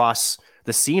going across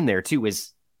the seam there, too,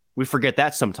 we forget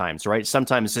that sometimes, right?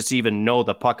 Sometimes just even know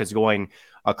the puck is going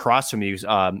across from you,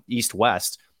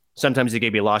 east-west. Sometimes you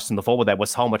can be lost in the fold with that.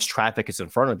 What's how much traffic is in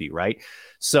front of you, right?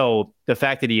 So the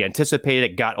fact that he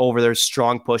anticipated it, got over there,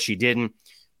 strong push, he didn't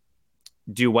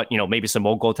do what, maybe some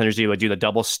old goaltenders do, the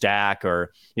double stack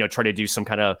or, try to do some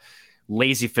kind of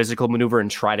lazy physical maneuver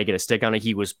and try to get a stick on it.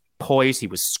 He was poised, he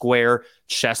was square,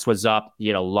 chest was up, he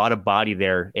had a lot of body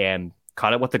there and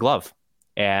caught it with the glove.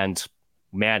 And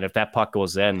man, if that puck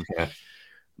goes in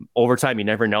overtime, you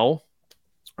never know.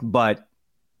 But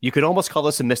you could almost call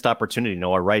this a missed opportunity,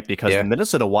 Noah, right? Because the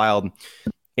Minnesota Wild,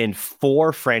 in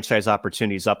 4 franchise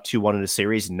opportunities up 2-1 in the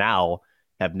series, now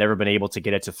have never been able to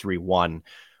get it to 3-1.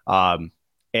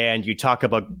 And you talk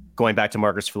about going back to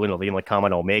Marcus Foligno, the only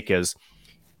comment I'll make is,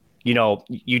 you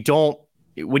don't,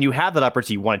 when you have that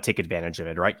opportunity, you want to take advantage of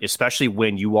it, right? Especially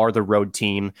when you are the road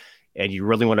team and you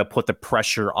really want to put the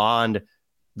pressure on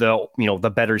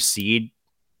the better seed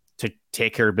to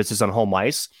take care of business on home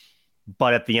ice.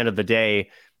 But at the end of the day,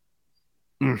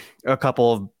 a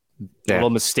couple of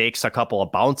little mistakes, a couple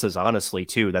of bounces, honestly,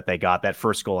 too, that they got. That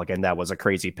first goal, again, that was a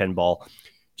crazy pinball.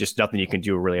 Just nothing you can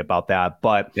do really about that.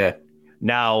 But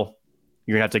now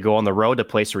you're going to have to go on the road, a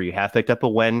place where you have picked up a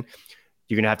win.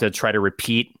 You're going to have to try to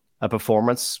repeat a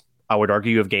performance. I would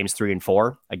argue of games 3 and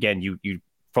 4. Again, you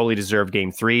fully deserve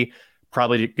game 3.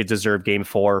 Probably could deserve game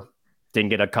 4. Didn't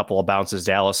get a couple of bounces.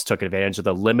 Dallas took advantage of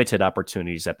the limited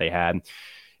opportunities that they had.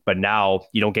 But now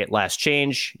you don't get last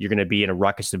change. You're going to be in a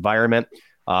ruckus environment.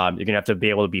 You're going to have to be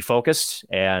able to be focused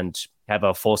and have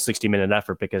a full 60-minute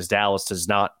effort because Dallas does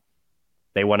not.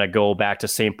 They want to go back to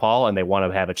St. Paul and they want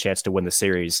to have a chance to win the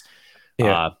series.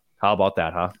 How about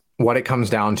that, huh? what it comes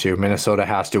down to, Minnesota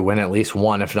has to win at least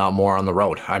one, if not more, on the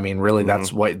road. I mean, really,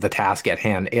 that's what the task at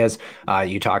hand is.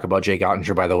 You talk about Jake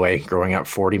Ottinger, by the way, growing up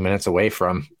 40 minutes away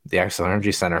from the Xcel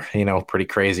Energy Center. Pretty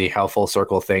crazy how full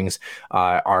circle things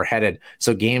are headed.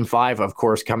 So Game 5, of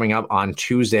course, coming up on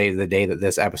Tuesday, the day that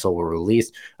this episode will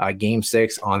release. Game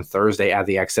 6 on Thursday at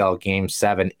the Xcel. Game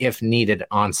 7, if needed,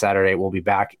 on Saturday. We'll be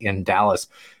back in Dallas.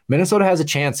 Minnesota has a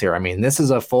chance here. I mean, this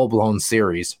is a full-blown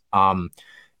series.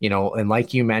 And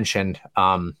like you mentioned,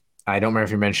 I don't remember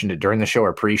if you mentioned it during the show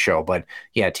or pre-show, but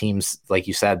yeah, teams, like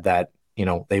you said, that,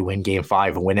 they win Game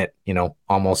 5 and win it,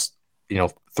 almost,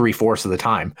 3/4 of the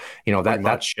time,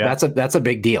 that's a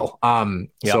big deal.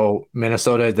 So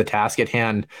Minnesota, the task at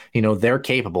hand, they're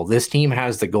capable. This team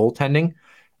has the goaltending,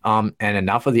 and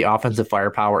enough of the offensive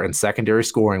firepower and secondary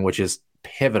scoring, which is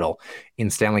pivotal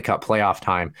in Stanley Cup playoff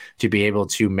time, to be able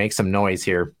to make some noise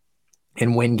here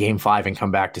and win Game 5 and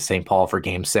come back to St. Paul for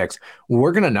Game 6.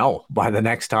 We're going to know by the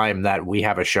next time that we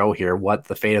have a show here what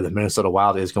the fate of the Minnesota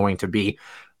Wild is going to be.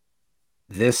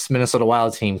 This Minnesota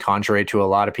Wild team, contrary to a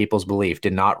lot of people's belief,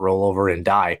 did not roll over and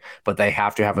die, but they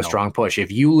have to have a strong push.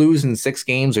 If you lose in 6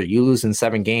 games or you lose in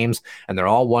 7 games and they're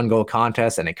all 1-goal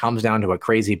contests and it comes down to a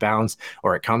crazy bounce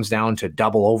or it comes down to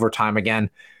double overtime again,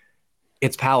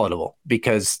 it's palatable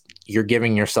because you're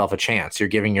giving yourself a chance. You're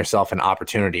giving yourself an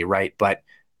opportunity, right? But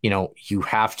you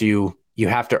have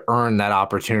to earn that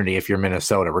opportunity if you're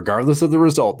Minnesota. Regardless of the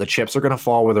result, the chips are going to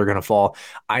fall where they're going to fall.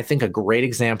 I think a great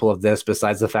example of this,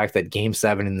 besides the fact that Game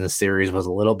 7 in this series was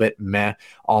a little bit meh,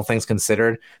 all things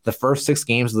considered, the first 6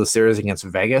 games of the series against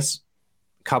Vegas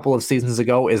a couple of seasons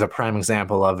ago is a prime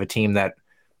example of a team that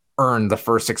earned the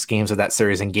first 6 games of that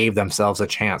series and gave themselves a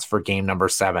chance for game number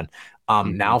 7.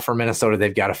 Now for Minnesota,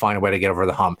 they've got to find a way to get over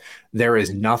the hump. There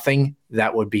is nothing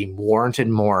that would be warranted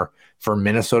more for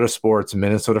Minnesota sports,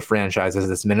 Minnesota franchises,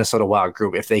 this Minnesota Wild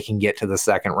group, if they can get to the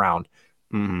second round.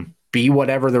 Be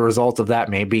whatever the result of that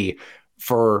may be,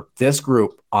 for this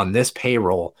group on this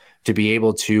payroll to be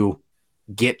able to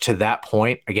get to that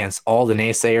point against all the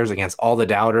naysayers, against all the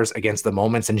doubters, against the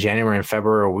moments in January and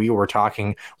February where we were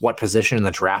talking what position in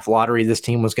the draft lottery this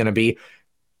team was going to be.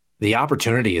 The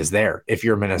opportunity is there. If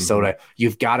you're Minnesota,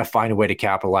 you've got to find a way to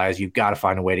capitalize. You've got to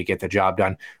find a way to get the job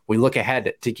done. We look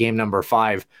ahead to game number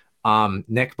 5.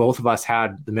 Nick, both of us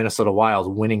had the Minnesota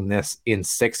Wild winning this in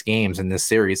 6 games in this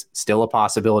series. Still a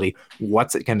possibility.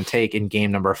 What's it going to take in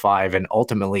game number 5 and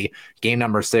ultimately game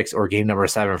number 6 or game number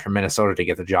 7 for Minnesota to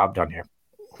get the job done here?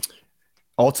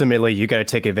 Ultimately, you got to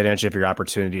take advantage of your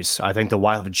opportunities. I think the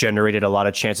Wild have generated a lot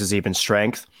of chances, even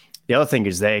strength. The other thing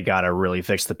is they got to really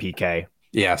fix the PK.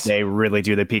 Yes, they really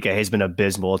do. The PK has been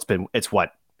abysmal. It's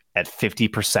what, at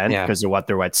 50%, because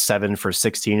they're at 7 for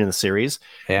 16 in the series.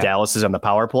 Dallas is on the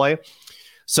power play.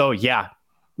 So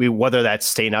whether that's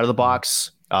staying out of the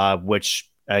box, which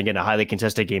again, a highly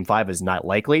contested game 5 is not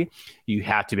likely. You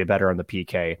have to be better on the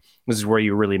PK. This is where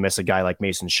you really miss a guy like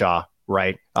Mason Shaw,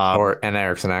 right? And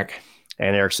Eriksson Ek.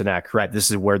 And Eriksson Ek, right?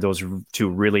 This is where those two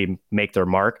really make their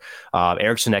mark.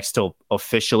 Eriksson Ek still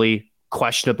officially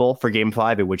questionable for game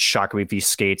 5. It would shock me if he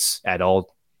skates at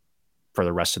all for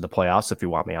the rest of the playoffs, if you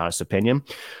want my honest opinion.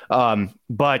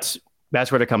 But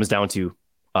that's what it comes down to.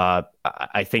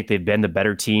 I think they've been the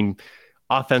better team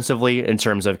offensively in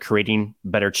terms of creating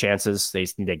better chances. They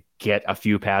need to get a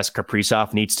few past.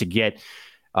 Kaprizov needs to get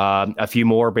a few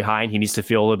more behind. He needs to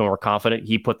feel a little more confident.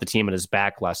 He put the team in his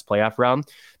back last playoff round.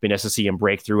 Be nice to see him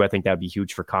break through. I think that would be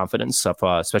huge for confidence,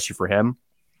 especially for him.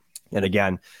 And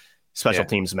again, special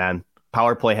teams, man.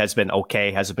 Power play has been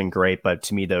okay, hasn't been great, but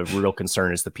to me, the real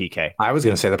concern is the PK. I was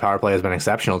going to say the power play has been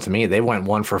exceptional to me. They went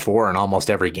 1 for 4 in almost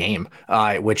every game,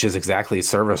 which is exactly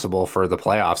serviceable for the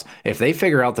playoffs. If they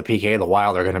figure out the PK, the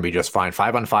Wild are going to be just fine.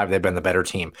 5-on-5, they've been the better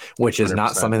team, which is 100%.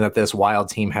 Not something that this Wild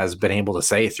team has been able to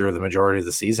say through the majority of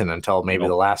the season until maybe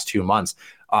the last 2 months.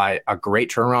 A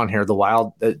great turnaround here. The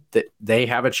Wild, they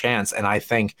have a chance. And I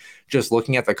think just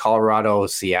looking at the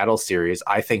Colorado-Seattle series,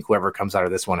 I think whoever comes out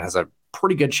of this one has a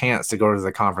pretty good chance to go to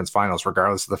the conference finals,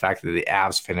 regardless of the fact that the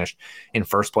Avs finished in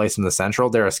first place in the Central.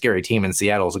 They're a scary team, and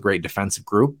Seattle is a great defensive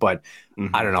group, but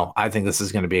I don't know. I think this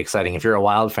is going to be exciting. If you're a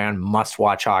Wild fan, must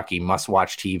watch hockey, must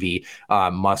watch TV,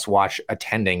 must watch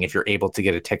attending if you're able to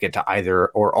get a ticket to either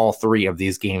or all 3 of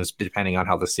these games, depending on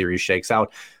how the series shakes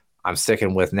out. I'm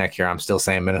sticking with Nick here. I'm still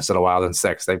saying Minnesota Wild in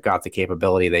 6. They've got the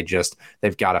capability.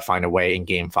 They've got to find a way in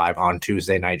game 5 on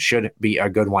Tuesday night. Should be a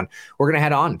good one. We're going to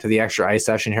head on to the extra ice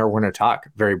session here. We're going to talk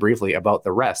very briefly about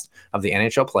the rest of the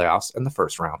NHL playoffs in the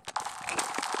first round.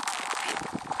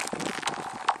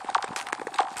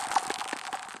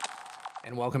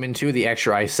 And welcome into the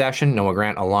Extra Ice session. Noah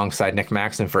Grant alongside Nick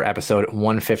Maxon for episode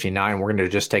 159. We're going to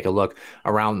just take a look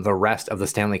around the rest of the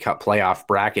Stanley Cup playoff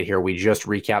bracket here. We just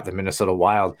recapped the Minnesota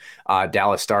Wild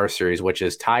Dallas Stars series, which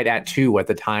is tied at 2 at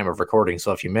the time of recording.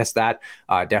 So if you missed that,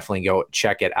 definitely go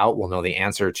check it out. We'll know the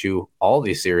answer to all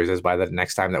these series by the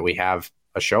next time that we have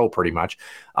a show, pretty much.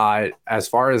 As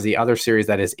far as the other series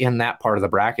that is in that part of the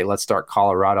bracket, let's start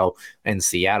Colorado and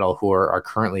Seattle, who are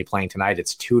currently playing tonight.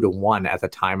 It's 2-1 at the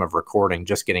time of recording,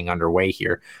 just getting underway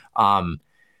here.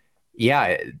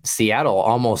 Seattle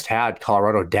almost had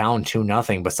Colorado down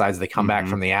 2-0 besides the comeback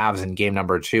from the Avs in game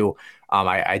number 2.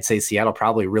 I'd say Seattle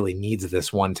probably really needs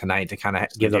this one tonight to kind of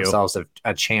give themselves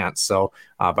a chance. So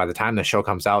by the time the show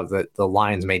comes out, the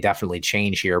lines may definitely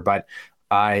change here. But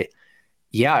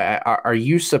are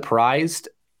you surprised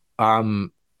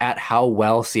at how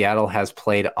well Seattle has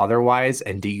played otherwise?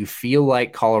 And do you feel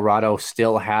like Colorado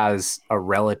still has a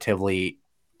relatively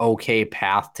okay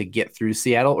path to get through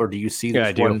Seattle? Or do you see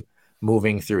this one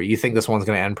moving through? You think this one's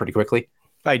going to end pretty quickly?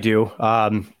 I do.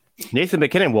 Nathan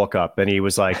McKinnon woke up and he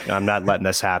was like, I'm not letting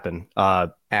this happen.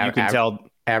 You can tell.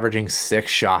 Averaging 6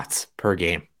 shots per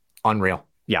game. Unreal.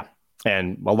 Yeah.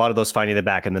 And a lot of those finding the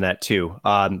back in the net, too.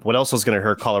 What else was going to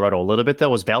hurt Colorado a little bit,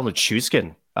 though, was Val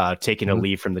Nichushkin taking a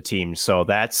leave from the team. So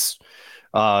that's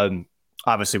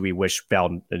obviously we wish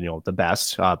Val the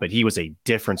best, but he was a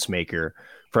difference maker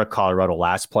for Colorado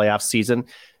last playoff season.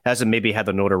 Hasn't maybe had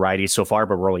the notoriety so far,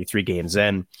 but we're only 3 games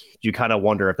in. You kind of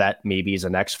wonder if that maybe is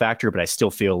an X factor, but I still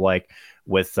feel like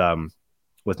with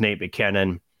Nate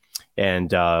McKinnon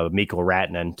and Mikko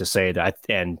Rantanen to say that,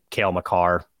 and Cale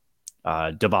Makar,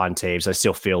 Devon Taves, I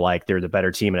still feel like they're the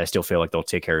better team, and I still feel like they'll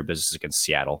take care of business against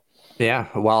Seattle. Yeah,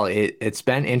 well, it's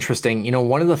been interesting.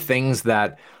 One of the things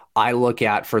that I look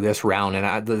at for this round,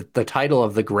 and the title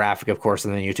of the graphic, of course,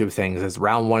 in the YouTube things is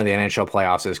round 1 of the NHL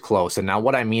playoffs is close. And now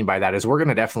what I mean by that is we're going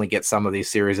to definitely get some of these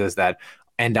series that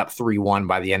end up 3-1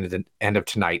 by the end of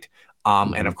tonight.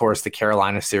 And of course, the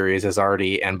Carolina series is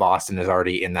already, and Boston is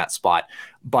already in that spot.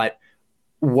 But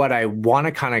what I want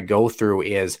to kind of go through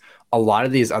is a lot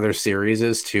of these other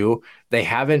series too, they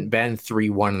haven't been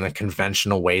 3-1 in the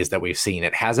conventional ways that we've seen.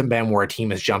 It hasn't been where a team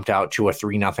has jumped out to a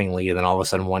 3-0 lead and then all of a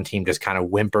sudden one team just kind of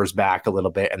whimpers back a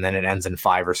little bit and then it ends in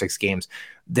 5 or 6 games.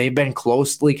 They've been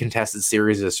closely contested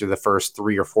series through the first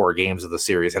 3 or 4 games of the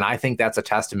series. And I think that's a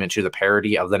testament to the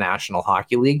parity of the National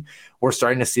Hockey League. We're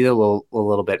starting to see it a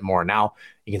little bit more. Now,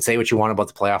 you can say what you want about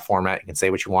the playoff format. You can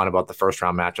say what you want about the first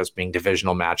round matchups being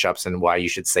divisional matchups and why you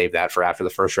should save that for after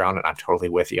the first round. And I'm totally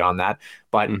with you on that.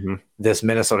 But this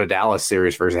Minnesota-Dallas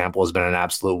series, for example, has been an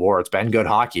absolute war. It's been good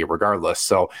hockey regardless.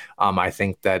 So I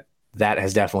think that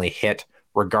has definitely hit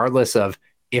regardless of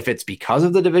if it's because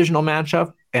of the divisional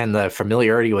matchup and the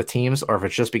familiarity with teams, or if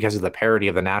it's just because of the parity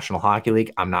of the National Hockey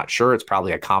League. I'm not sure. It's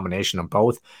probably a combination of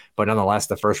both. But nonetheless,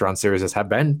 the first round series have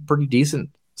been pretty decent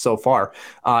so far.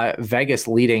 Vegas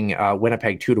leading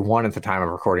Winnipeg 2-1 at the time of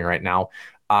recording right now.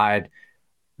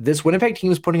 This Winnipeg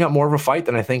team is putting up more of a fight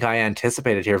than I think I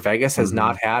anticipated here. Vegas has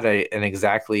not had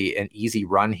exactly an easy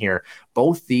run here.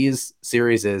 Both these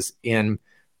series in,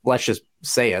 let's just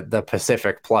say it, the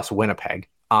Pacific plus Winnipeg,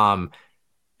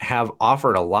 have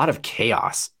offered a lot of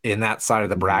chaos in that side of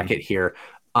the bracket here.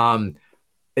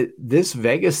 This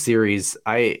Vegas series,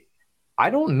 I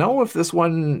don't know if this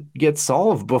one gets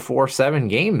solved before 7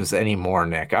 games anymore,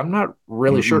 Nick. I'm not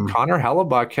really sure. Connor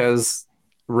Hellebuck has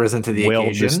risen to the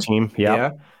occasion. This team,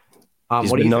 yeah. He's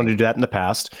what been do you known think? to do that in the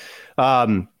past.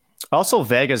 Also,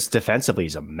 Vegas defensively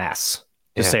is a mess,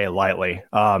 to say it lightly.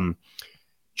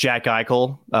 Jack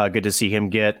Eichel, good to see him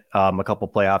get a couple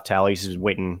playoff tallies. He's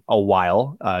waiting a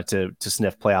while to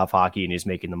sniff playoff hockey, and he's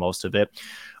making the most of it.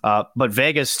 But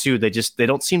Vegas, too, they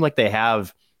don't seem like they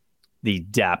have the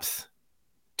depth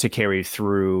to carry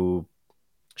through,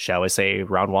 shall I say,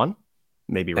 round 1,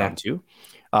 maybe round 2.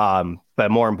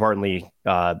 But more importantly,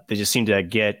 they just seem to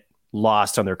get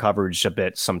lost on their coverage a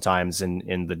bit sometimes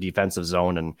in the defensive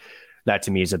zone. And that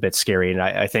to me is a bit scary. And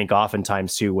I think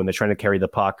oftentimes too, when they're trying to carry the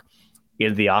puck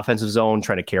into the offensive zone,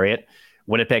 trying to carry it,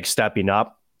 Winnipeg stepping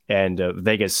up, and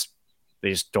Vegas, they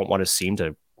just don't want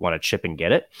to chip and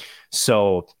get it.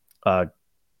 So got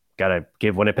to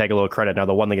give Winnipeg a little credit. Now,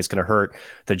 the one thing that's going to hurt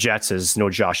the Jets is no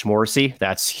Josh Morrissey.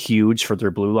 That's huge for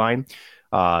their blue line.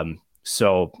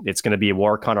 So it's going to be a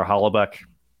war. Connor Hellebuck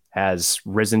has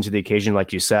risen to the occasion,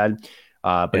 like you said,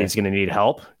 but he's going to need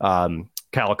help.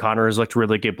 Kyle O'Connor has looked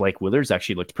really good. Blake Withers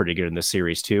actually looked pretty good in this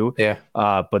series too.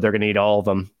 But they're going to need all of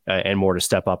them and more to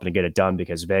step up and get it done,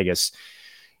 because Vegas,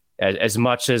 as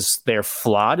much as they're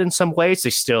flawed in some ways, they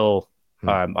still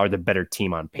are the better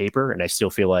team on paper. And I still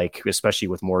feel like, especially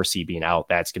with Morrissey being out,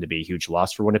 that's going to be a huge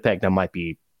loss for Winnipeg. That might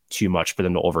be too much for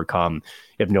them to overcome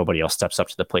if nobody else steps up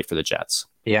to the plate for the Jets.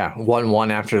 Yeah,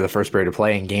 1-1 after the first period of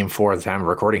play in game 4 at the time of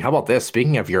recording. How about this?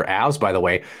 Speaking of your Avs, by the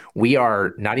way, we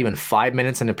are not even 5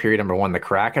 minutes into period number 1. The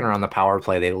Kraken are on the power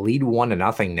play. They lead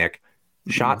 1-0, Nick.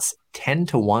 Shots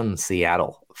 10-1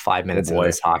 Seattle, 5 minutes into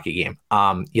this hockey game.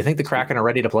 You think the Kraken are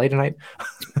ready to play tonight?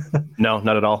 No,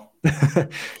 not at all.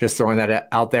 Just throwing that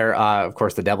out there. Of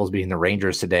course, the Devils beating the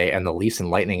Rangers today, and the Leafs and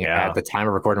Lightning at the time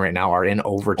of recording right now are in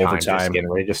overtime. Just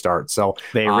getting ready to start. So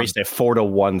they reached a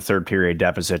 4-1 third period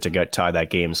deficit to tie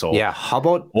that game. So yeah, how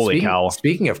about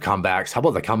speaking of comebacks? How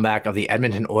about the comeback of the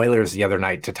Edmonton Oilers the other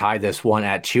night to tie this one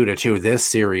at 2-2? This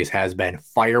series has been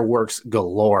fireworks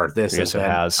galore. This has been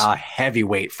a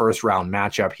heavyweight first round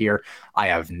matchup here. I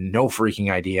have no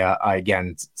freaking idea.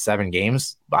 Again, 7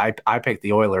 games. I picked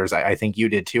the Oilers. I think you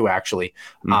did too, actually.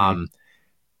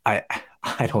 I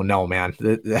don't know, man.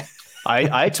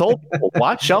 I told people,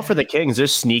 watch out for the Kings. They're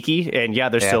sneaky, and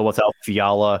they're still without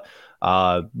Fiala.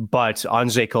 But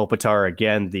Anze Kopitar,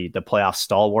 again, the playoff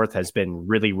stalwart, has been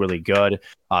really, really good.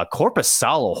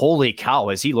 Korpisalo, holy cow,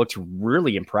 has he looked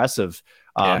really impressive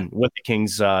with the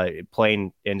Kings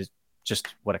playing in just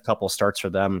a couple starts for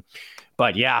them.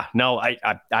 But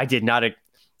I did not.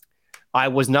 I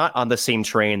was not on the same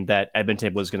train that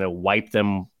Edmonton was going to wipe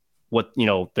them with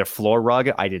their floor rug.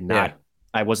 I did not. Yeah.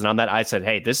 I wasn't on that. I said,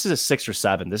 hey, this is a 6 or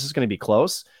 7. This is going to be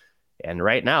close. And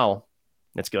right now,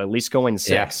 it's going to at least go in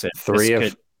 6.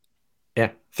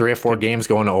 Yeah, 3 or 4 games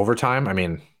going to overtime. I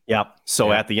mean,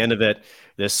 So at the end of it,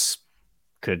 this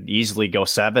could easily go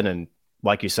 7. And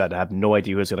like you said, I have no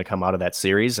idea who's going to come out of that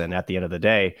series. And at the end of the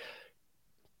day,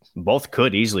 both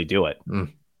could easily do it.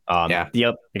 I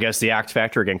guess the act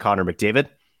factor, again, Connor McDavid.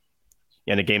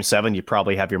 In a game 7, you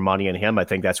probably have your money in him. I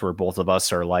think that's where both of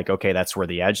us are like, okay, that's where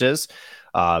the edge is.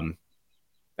 I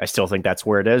still think that's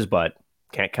where it is, but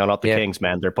can't count out the Kings,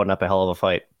 man. They're putting up a hell of a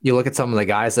fight. You look at some of the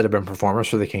guys that have been performers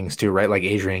for the Kings too, right? Like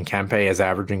Adrian Kempe is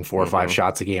averaging 4 or 5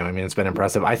 shots a game. I mean, it's been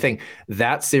impressive. I think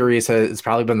that series has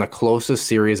probably been the closest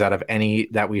series out of any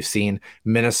that we've seen.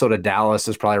 Minnesota, Dallas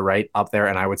is probably right up there.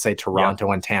 And I would say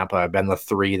Toronto and Tampa have been the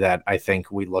 3 that I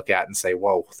think we look at and say,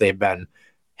 whoa, they've been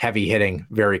heavy hitting,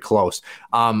 very close.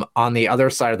 On the other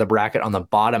side of the bracket, on the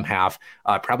bottom half,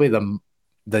 probably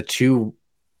the 2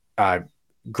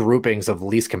 groupings of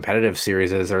least competitive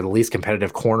series or the least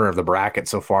competitive corner of the bracket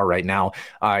so far right now.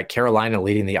 Carolina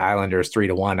leading the Islanders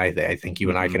 3-1. I think you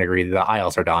and I can agree that the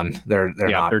Isles are done. They're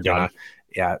done.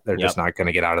 They're just not going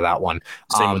to get out of that one.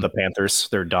 Same with the Panthers.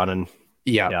 They're done. And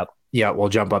we'll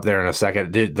jump up there in a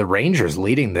second. The Rangers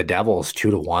leading the Devils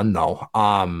 2-1 though.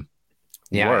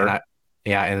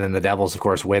 And then the Devils, of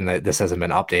course, win. This hasn't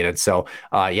been updated. So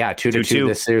 2-2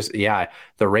 this series. Yeah,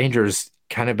 the Rangers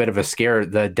kind of a bit of a scare.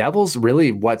 The Devils,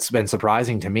 really what's been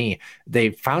surprising to me, they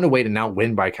found a way to now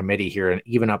win by committee here and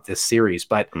even up this series.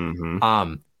 But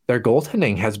their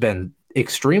goaltending has been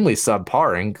extremely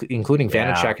subpar, including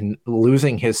Vanacek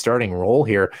losing his starting role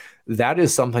here. That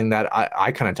is something that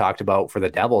I kind of talked about for the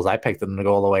Devils. I picked them to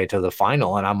go all the way to the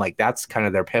final, and I'm like, that's kind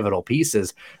of their pivotal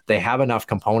pieces. They have enough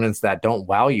components that don't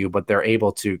wow you, but they're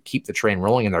able to keep the train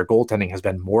rolling, and their goaltending has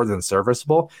been more than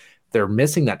serviceable. They're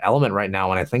missing that element right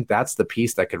now, and I think that's the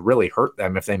piece that could really hurt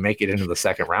them if they make it into the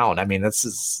second round. I mean, this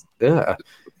is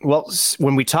Well,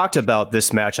 when we talked about this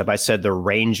matchup, I said the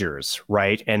Rangers,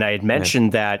 right? And I had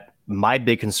mentioned that my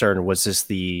big concern was just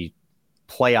the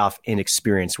playoff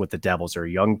inexperience with the Devils. They're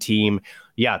a young team.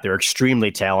 Yeah, they're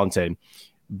extremely talented,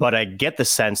 but I get the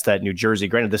sense that New Jersey,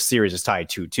 granted this series is tied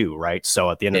 2-2, right? So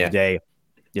at the end of the day,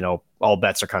 all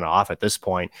bets are kind of off at this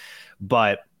point,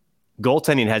 but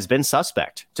goaltending has been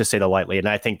suspect, to say the lightly. And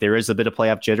I think there is a bit of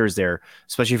playoff jitters there,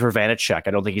 especially for Vanacek.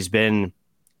 I don't think he's been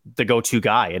the go-to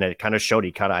guy, and it kind of showed.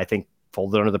 He kind of, I think,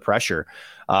 folded under the pressure.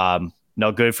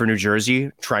 No good for New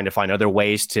Jersey, trying to find other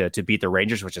ways to beat the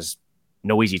Rangers, which is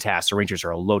no easy task. The Rangers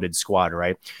are a loaded squad,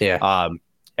 right? Yeah.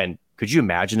 And could you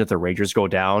imagine if the Rangers go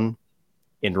down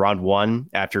in round 1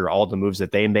 after all the moves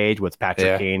that they made with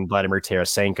Patrick Kane, Vladimir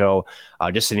Tarasenko,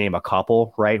 just to name a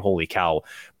couple, right? Holy cow.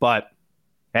 But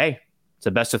hey, it's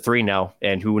a best of 3 now,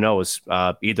 and who knows?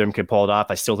 Either of them could pull it off.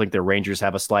 I still think the Rangers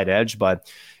have a slight edge,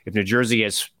 but if New Jersey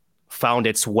has found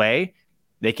its way,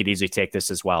 they could easily take this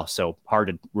as well. So hard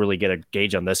to really get a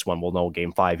gauge on this one. We'll know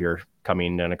game 5 here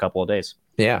coming in a couple of days.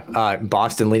 Yeah,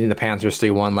 Boston leading the Panthers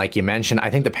 3-1, like you mentioned. I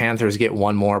think the Panthers get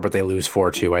 1 more, but they lose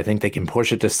 4-2. I think they can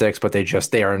push it to 6, but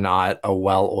they are not a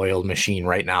well-oiled machine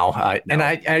right now. And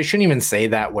I shouldn't even say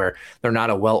that where they're not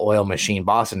a well-oiled machine.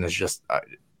 Boston is just,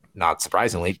 not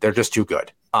surprisingly, they're just too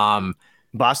good.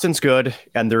 Boston's good,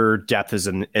 and their depth is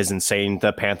insane.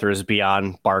 The Panthers,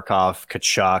 beyond Barkov,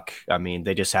 Kachuk, I mean,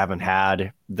 they just haven't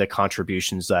had the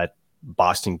contributions that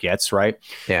Boston gets, right?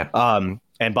 Yeah.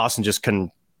 And Boston just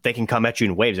they can come at you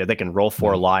in waves. They can roll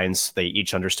four lines. They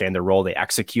each understand their role. They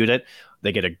execute it.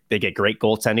 They get great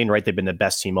goaltending, right? They've been the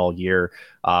best team all year.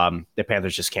 The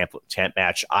Panthers just can't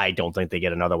match. I don't think they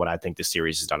get another one. I think the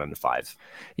series is done in 5.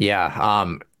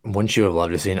 Yeah. Wouldn't you have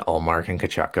loved to see Ullmark and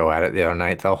Kachuk go at it the other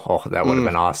night, though? Oh, that would have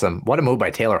been awesome. What a move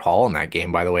by Taylor Hall in that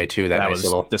game, by the way, too. That nice was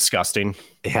little disgusting.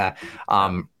 Yeah.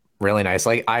 Really nice.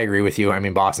 Like, I agree with you. I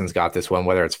mean, Boston's got this one,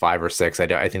 whether it's 5 or 6.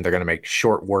 I think they're going to make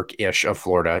short work-ish of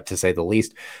Florida, to say the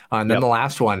least. And then the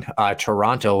last one,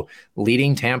 Toronto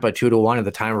leading Tampa 2-1 at the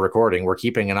time of recording. We're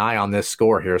keeping an eye on this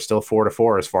score here. Still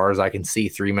 4-4 as far as I can see.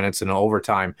 3 minutes in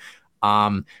overtime.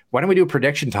 Why don't we do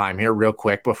prediction time here real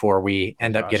quick before we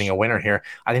end up getting a winner here?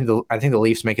 I think the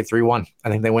Leafs make it 3-1. I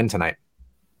think they win tonight.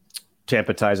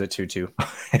 Tampa ties at 2-2.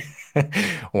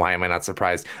 Why am I not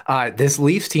surprised? This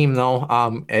Leafs team,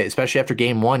 though, especially after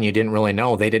game 1, you didn't really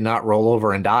know. They did not roll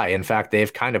over and die. In fact,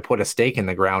 they've kind of put a stake in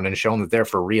the ground and shown that they're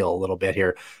for real a little bit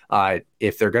here.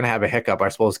 If they're going to have a hiccup, I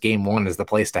suppose game 1 is the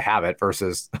place to have it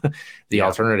versus the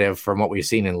alternative from what we've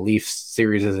seen in Leafs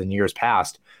series in years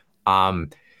past.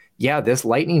 This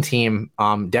Lightning team,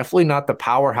 definitely not the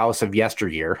powerhouse of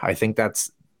yesteryear. I think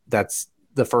that's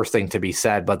the first thing to be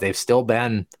said, but they've still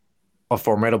been a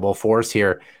formidable force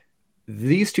here.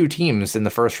 These two teams in the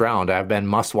first round have been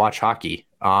must-watch hockey.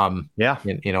 Year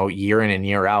in and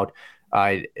year out.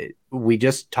 We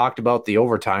just talked about the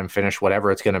overtime finish,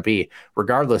 whatever it's going to be.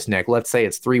 Regardless, Nick, let's say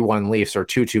it's 3-1 Leafs or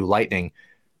 2-2 Lightning.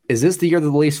 Is this the year that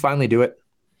the Leafs finally do it?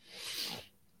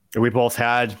 We both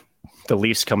had the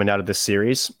Leafs coming out of this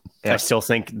series. Yeah. I still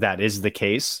think that is the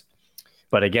case.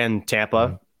 But again,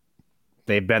 Tampa,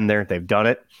 they've been there. They've done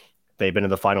it. They've been in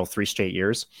the final 3 straight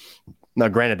years. Now,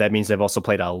 granted, that means they've also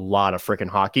played a lot of freaking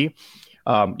hockey.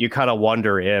 You kind of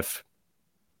wonder if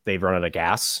they've run out of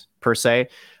gas, per se.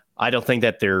 I don't think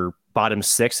that their bottom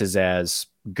 6 is as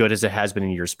good as it has been in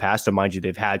years past. So, mind you,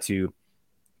 they've had to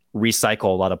recycle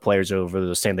a lot of players over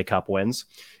the Stanley Cup wins.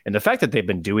 And the fact that they've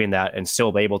been doing that and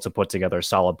still able to put together a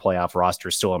solid playoff roster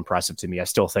is still impressive to me. I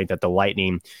still think that the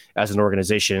Lightning, as an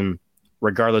organization,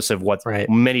 regardless of what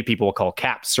many people will call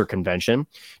cap circumvention,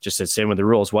 just to stay with the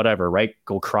rules, whatever, right?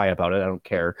 Go cry about it. I don't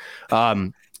care.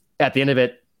 At the end of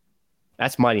it,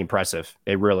 that's mighty impressive.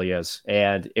 It really is.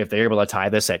 And if they're able to tie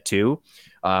this at 2,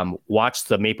 watch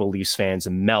the Maple Leafs fans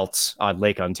melt on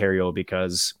Lake Ontario,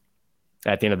 because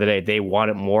at the end of the day, they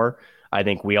want it more. I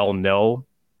think we all know,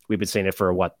 we've been saying it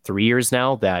for 3 years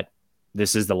now, that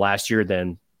this is the last year,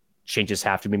 then changes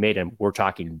have to be made. And we're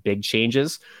talking big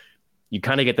changes. You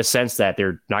kind of get the sense that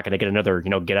they're not going to get another,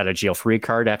 get out of jail free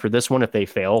card after this one if they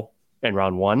fail in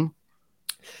round 1.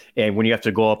 And when you have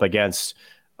to go up against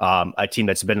a team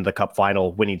that's been in the Cup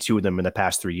final, winning 2 of them in the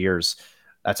past 3 years,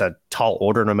 that's a tall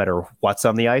order no matter what's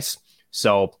on the ice.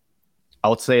 So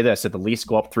I'll say this: if the Leafs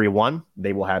go up 3-1,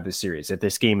 they will have this series. If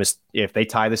they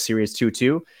tie the series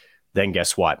 2-2, then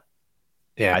guess what?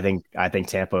 Yeah, I think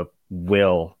Tampa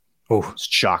will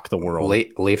shock the world.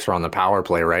 Leafs are on the power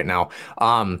play right now.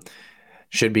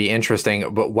 Should be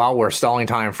interesting. But while we're stalling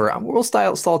time we'll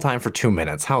stall time for 2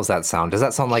 minutes. How's that sound? Does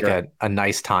that sound like a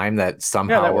nice time that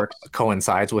somehow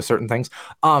coincides with certain things?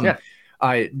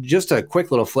 Just a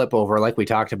quick little flip over, like we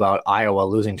talked about, Iowa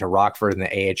losing to Rockford in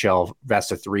the AHL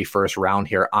best of 3 first round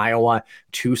here. Iowa,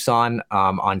 Tucson,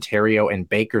 Ontario, and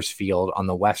Bakersfield on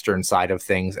the western side of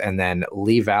things. And then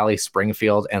Lee Valley,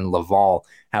 Springfield, and Laval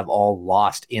have all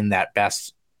lost in that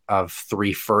best of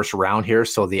 3 first round here.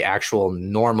 So the actual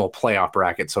normal playoff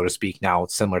bracket, so to speak, now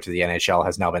similar to the NHL,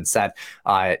 has now been set.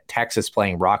 Texas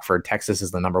playing Rockford. Texas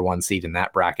is the number 1 seed in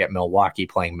that bracket. Milwaukee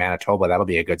playing Manitoba. That'll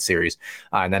be a good series.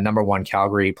 And then number 1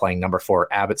 Calgary playing number 4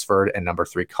 Abbotsford, and number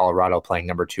 3 Colorado playing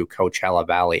number 2 Coachella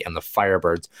Valley and the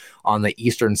Firebirds. On the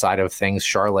eastern side of things,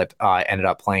 Charlotte ended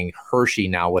up playing Hershey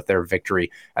now with their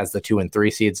victory as the 2 and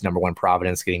 3 seeds. Number 1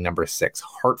 Providence getting number 6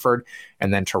 Hartford.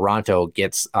 And then Toronto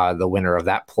gets the winner of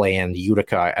that play in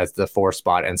Utica as the 4th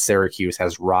spot, and Syracuse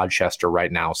has Rochester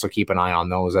right now. So keep an eye on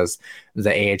those as the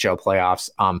AHL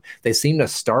playoffs. They seem to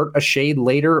start a shade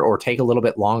later or take a little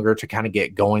bit longer to kind of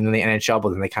get going in the NHL, but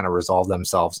then they kind of resolve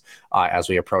themselves as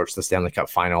we approach the Stanley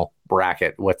Cup final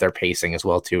bracket with their pacing as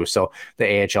well too. So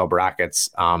the AHL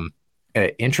brackets,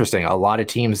 interesting. A lot of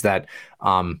teams that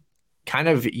kind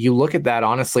of, you look at that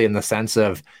honestly in the sense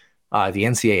of the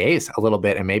NCAAs a little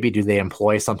bit, and maybe do they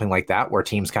employ something like that where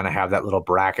teams kind of have that little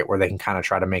bracket where they can kind of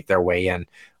try to make their way in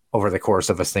over the course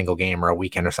of a single game or a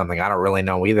weekend or something. I don't really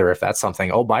know either if that's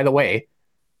something. Oh, by the way,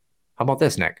 how about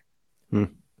this, Nick?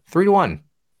 3-1.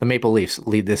 The Maple Leafs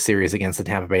lead this series against the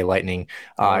Tampa Bay Lightning.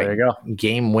 There you go.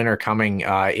 Game winner coming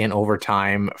in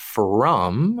overtime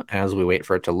from, as we wait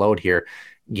for it to load here,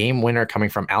 game winner coming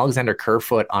from Alexander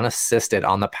Kerfoot, unassisted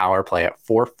on the power play at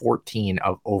 4:14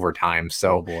 of overtime.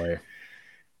 So, oh boy.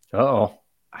 Uh-oh.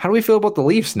 How do we feel about the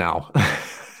Leafs now?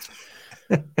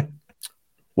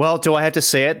 Well, do I have to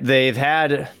say it? They've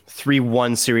had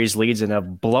 3-1 series leads and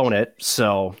have blown it.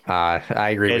 So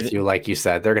I agree with you. Like you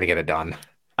said, they're going to get it done.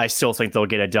 I still think they'll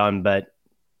get it done, but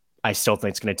I still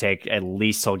think it's going to take at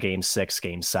least till game 6,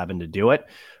 game 7 to do it.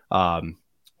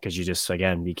 Because you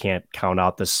can't count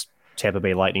out this Tampa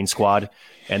Bay Lightning squad,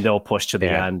 and they'll push to the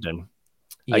end. And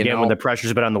again, when the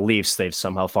pressure's been on the Leafs, they've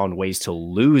somehow found ways to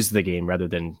lose the game rather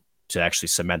than to actually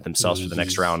cement themselves for the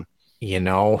next round.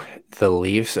 The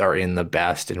Leafs are in the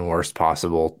best and worst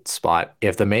possible spot.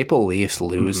 If the Maple Leafs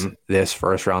lose this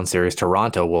first round series,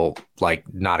 Toronto will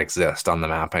not exist on the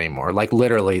map anymore.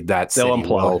 Literally, that city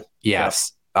will.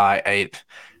 Yes, they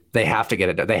have to get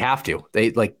it done. They have to.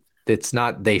 It's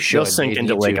not. They should. They'll sink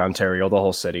into Lake Ontario, the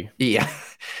whole city. Yeah,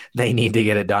 they need to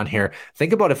get it done here.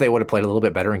 Think about if they would have played a little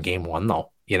bit better in game 1,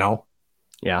 though. Yeah.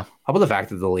 How about the fact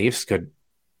that the Leafs could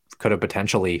have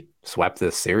potentially swept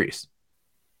this series?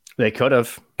 They could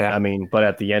have. Yeah. But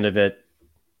at the end of it,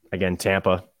 again,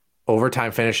 Tampa.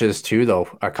 Overtime finishes too, though.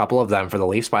 A couple of them for the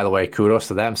Leafs, by the way. Kudos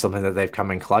to them. Something that they've come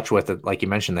in clutch with. Like you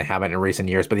mentioned, they haven't in recent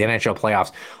years. But the NHL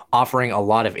playoffs offering a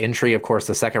lot of intrigue. Of course,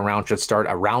 the second round should start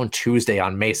around Tuesday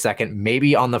on May 2nd.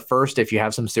 Maybe on the 1st if you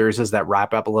have some series that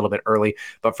wrap up a little bit early.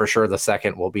 But for sure, the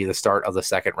 2nd will be the start of the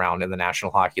second round in the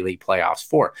National Hockey League playoffs.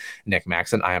 For Nick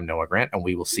Maxon, I am Noah Grant, and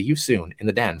we will see you soon in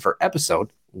the Den for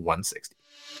episode 160.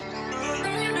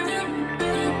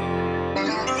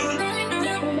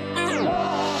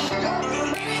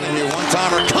 Your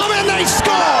one-timer coming, they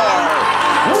score!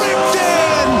 Ripped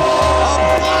in!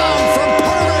 A bomb from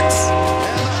Pervix!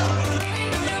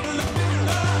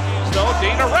 So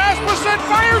Dana Rasmussen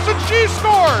fires and she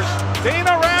scores!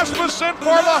 Dana Rasmussen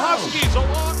for the Huskies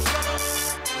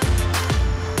alongside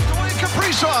Dwayne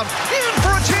Kaprizov in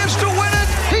for a chance to win it!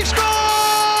 He scores!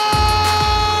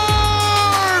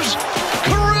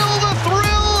 Kirill the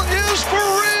Thrill is for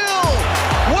real!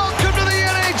 Welcome to the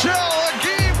NHL!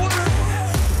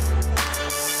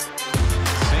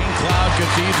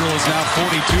 Cathedral is now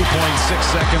 42.6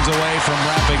 seconds away from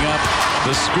wrapping up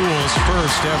the school's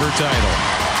first ever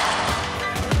title.